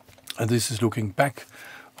 and this is looking back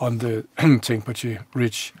on the Tengpache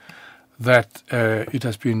Ridge, that it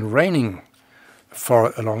has been raining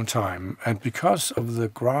for a long time, and because of the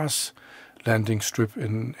grass landing strip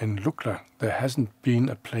in Lukla, there hasn't been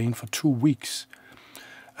a plane for 2 weeks.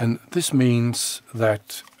 And this means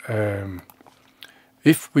that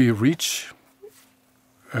if we reach,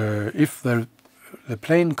 if the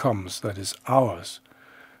plane comes that is ours,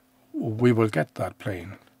 we will get that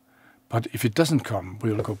plane. But if it doesn't come,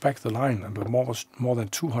 we will go back the line, and more than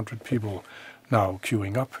 200 people now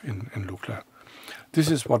queuing up in Lukla. This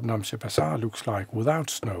is what Namche Bazaar looks like without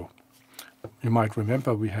snow. You might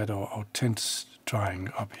remember we had our tents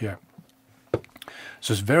drying up here.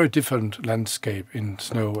 So it's very different landscape in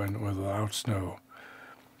snow and without snow.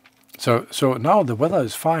 So now the weather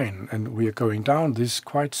is fine, and we are going down this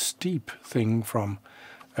quite steep thing from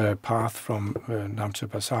path from Namche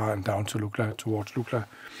Bazaar and down to Lukla, towards Lukla.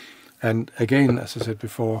 And again, as I said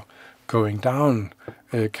before, going down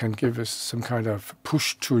can give us some kind of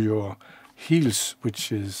push to your heels,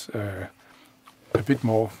 which is a bit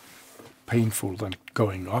more painful than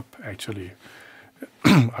going up, actually.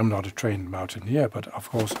 I'm not a trained mountaineer, but of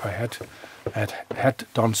course I had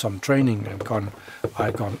done some training and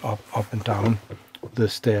I gone up and down the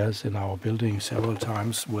stairs in our building several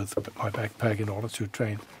times with my backpack in order to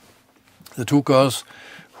train. The two girls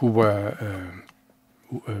who were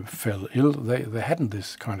fell ill, they hadn't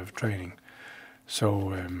this kind of training,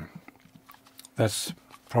 so that's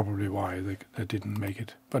probably why they didn't make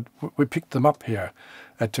it. But we picked them up here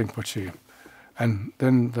at Tengpoche, and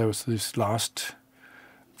then there was this last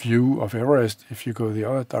view of Everest. If you go the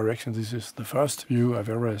other direction, this is the first view of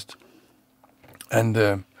Everest, and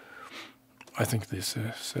I think this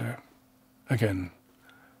is again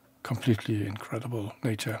completely incredible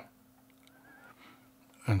nature,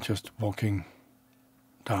 and just walking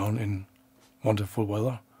down in wonderful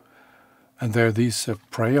weather. And there are these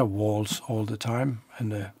prayer walls all the time,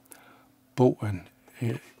 and Bo and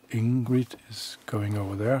Ingrid is going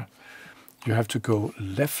over there. You have to go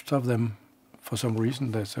left of them for some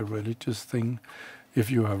reason. There's a religious thing. If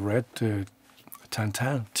you have read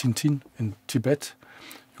Tintin in Tibet,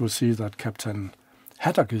 you will see that Captain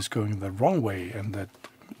Haddock is going the wrong way, and that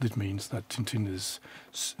it means that Tintin is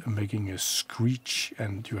making a screech,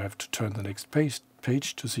 and you have to turn the next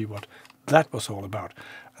page to see what that was all about.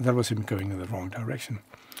 And that was him going in the wrong direction.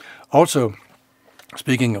 Also,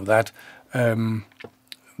 speaking of that,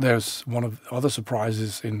 there's one of the other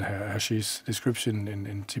surprises in Hashi's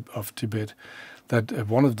description of Tibet, that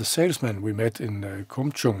one of the salesmen we met in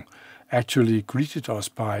Kumchung actually greeted us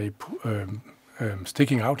by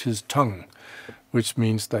sticking out his tongue, which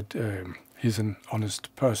means that he's an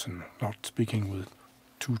honest person, not speaking with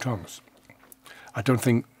two tongues. I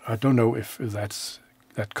don't know if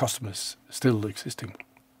that custom is still existing.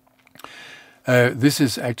 This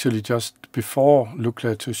is actually just before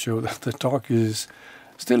Lukla, to show that the dog is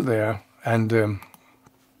still there. And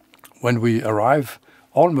when we arrive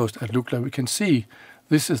almost at Lukla, we can see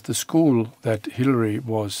this is the school that Hillary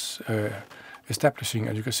was establishing,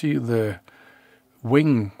 and you can see the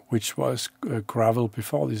wing, which was gravel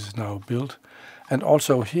before this is now built. And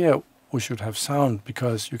also here we should have sound,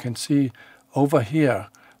 because you can see over here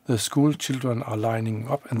the school children are lining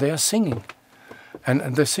up and they are singing,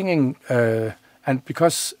 and they're singing, and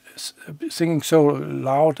because singing so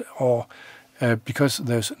loud, or because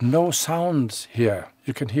there's no sounds here,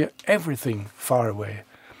 you can hear everything far away,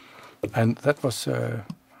 and that was a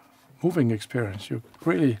moving experience. You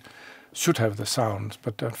really should have the sound,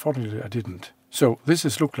 but unfortunately I didn't. So this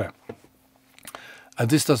is Lukla, and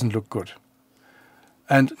this doesn't look good.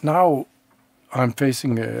 And now we're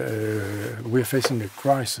facing a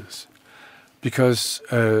crisis, because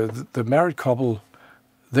the married couple,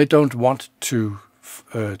 they don't want to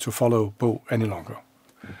follow Bo any longer.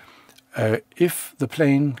 If the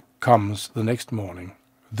plane comes the next morning,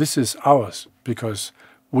 this is ours because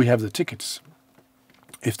we have the tickets.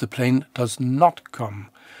 If the plane does not come,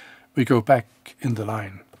 we go back in the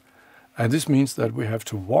line. And this means that we have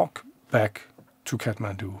to walk back to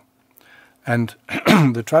Kathmandu. And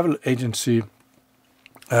the travel agency,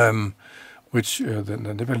 which the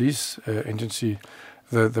Nepalese agency,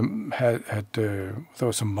 there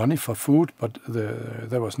was some money for food, but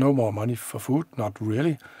there was no more money for food, not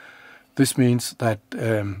really. This means that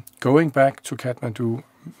going back to Kathmandu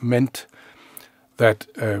meant that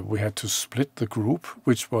we had to split the group,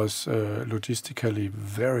 which was logistically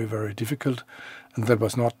very, very difficult, and there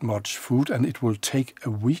was not much food, and it will take a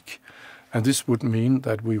week. And this would mean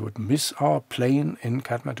that we would miss our plane in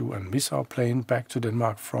Kathmandu and miss our plane back to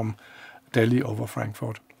Denmark from Delhi over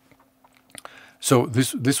Frankfurt. So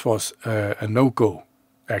this was a no-go,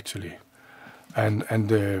 actually. And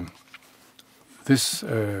this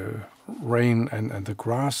rain and the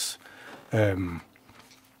grass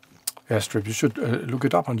airstrip, you should look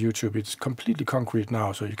it up on YouTube. It's completely concrete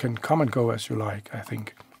now, so you can come and go as you like, I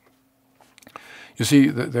think. You see,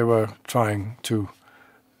 they were trying to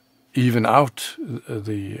even out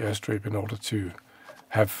the airstrip in order to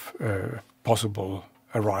have a possible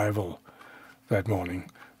arrival that morning.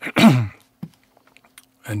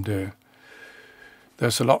 And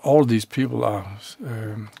there's a lot. All these people are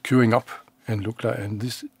queuing up in Lukla, and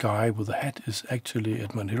this guy with the hat is actually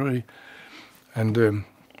Edmund Hillary. And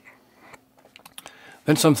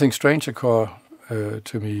then something strange occurred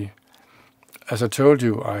to me. as I told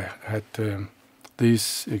you, I had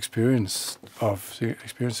these experiences of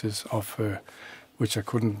which I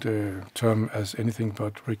couldn't term as anything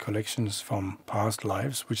but recollections from past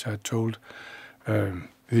lives, which I had told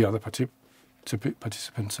the other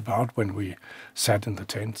participants about when we sat in the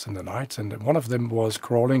tents in the nights. And one of them was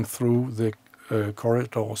crawling through the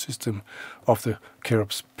corridor system of the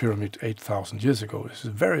Kjærulff's pyramid 8,000 years ago. This is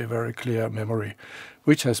a very, very clear memory,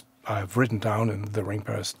 which I've written down in the Ring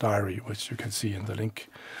Bearer's diary, which you can see in the link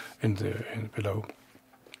in below.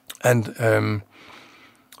 And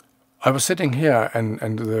I was sitting here, and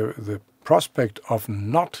the prospect of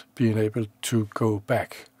not being able to go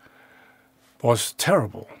back was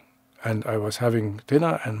terrible. And I was having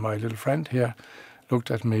dinner, and my little friend here looked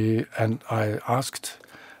at me, and I asked,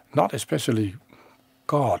 not especially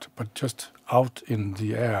God, but just out in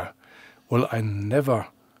the air, will I never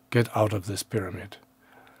get out of this pyramid?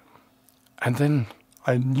 And then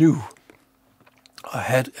I knew I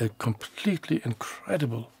had a completely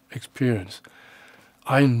incredible experience.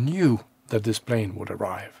 I knew that this plane would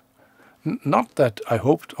arrive. Not that I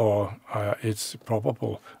hoped or it's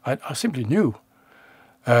probable. I simply knew.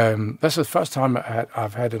 That's the first time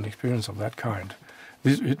I've had an experience of that kind.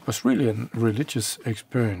 It was really a religious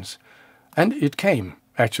experience. And it came,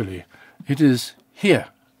 actually. It is here,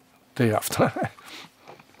 day after.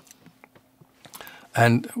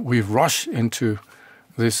 And we rush into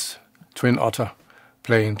this Twin Otter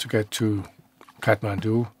plane to get to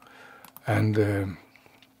Kathmandu. And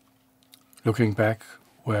looking back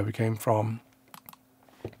where we came from,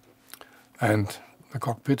 and the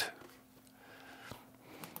cockpit,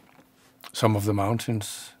 some of the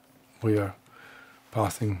mountains we are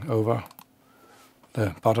passing over,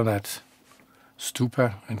 the Badrinath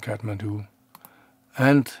stupa in Kathmandu,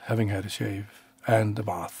 and having had a shave, and a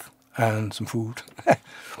bath, and some food.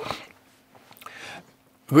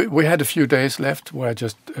 We had a few days left where I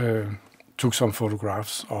just took some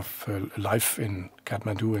photographs of life in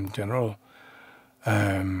Kathmandu in general.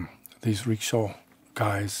 These rickshaw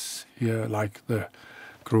guys here, like the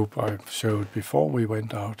group I showed before we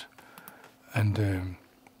went out. And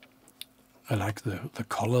I like the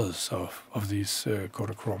colors of these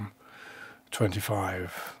Kodacrome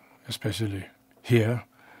 25, especially here,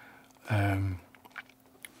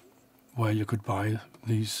 where you could buy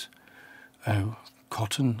these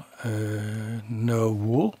cotton, no,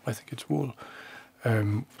 wool, I think it's wool,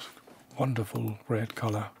 wonderful red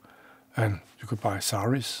color. And you could buy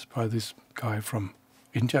saris by this guy from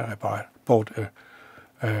India. I bought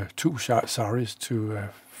 2 saris to a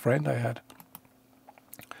friend I had.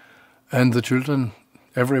 And the children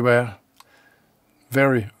everywhere,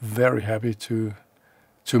 very, very happy to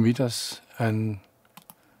meet us and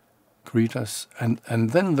greet us. And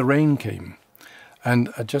then the rain came. And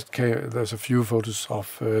there's a few photos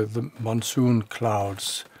of the monsoon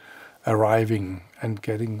clouds arriving and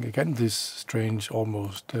getting, again, this strange,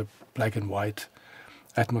 almost black and white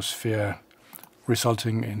atmosphere,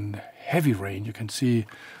 resulting in heavy rain. You can see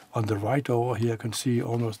on the right over here, you can see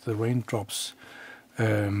almost the raindrops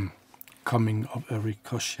coming up,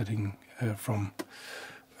 ricocheting from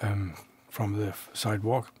the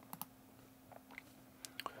sidewalk.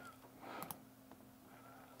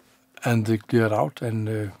 And they cleared out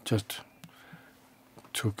and just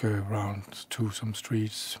took a round to some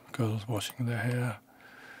streets, girls washing their hair,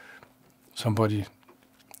 somebody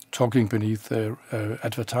talking beneath the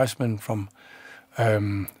advertisement from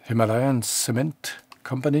Himalayas cement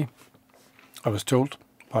company. I was told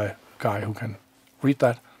by a guy who can read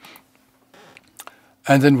that.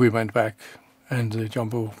 And then we went back, and the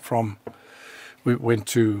jumbo we went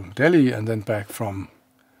to Delhi and then back from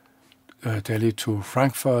Delhi to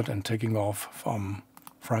Frankfurt, and taking off from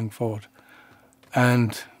Frankfurt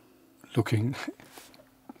and looking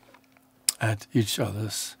at each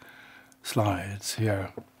other's slides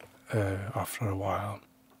here after a while.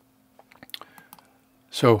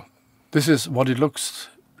 So this is what it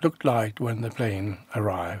looked like when the plane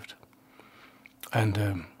arrived.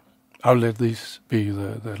 And I'll let this be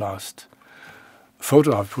the last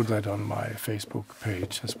photo. I've put that on my Facebook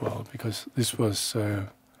page as well, because this was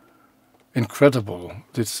incredible.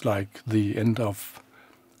 It's like the end of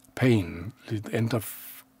pain, the end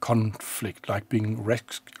of conflict, like being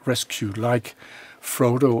rescued, like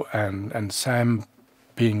Frodo and Sam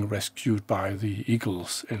being rescued by the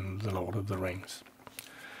eagles in The Lord of the Rings.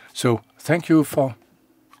 So thank you for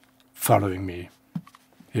following me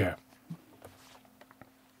here.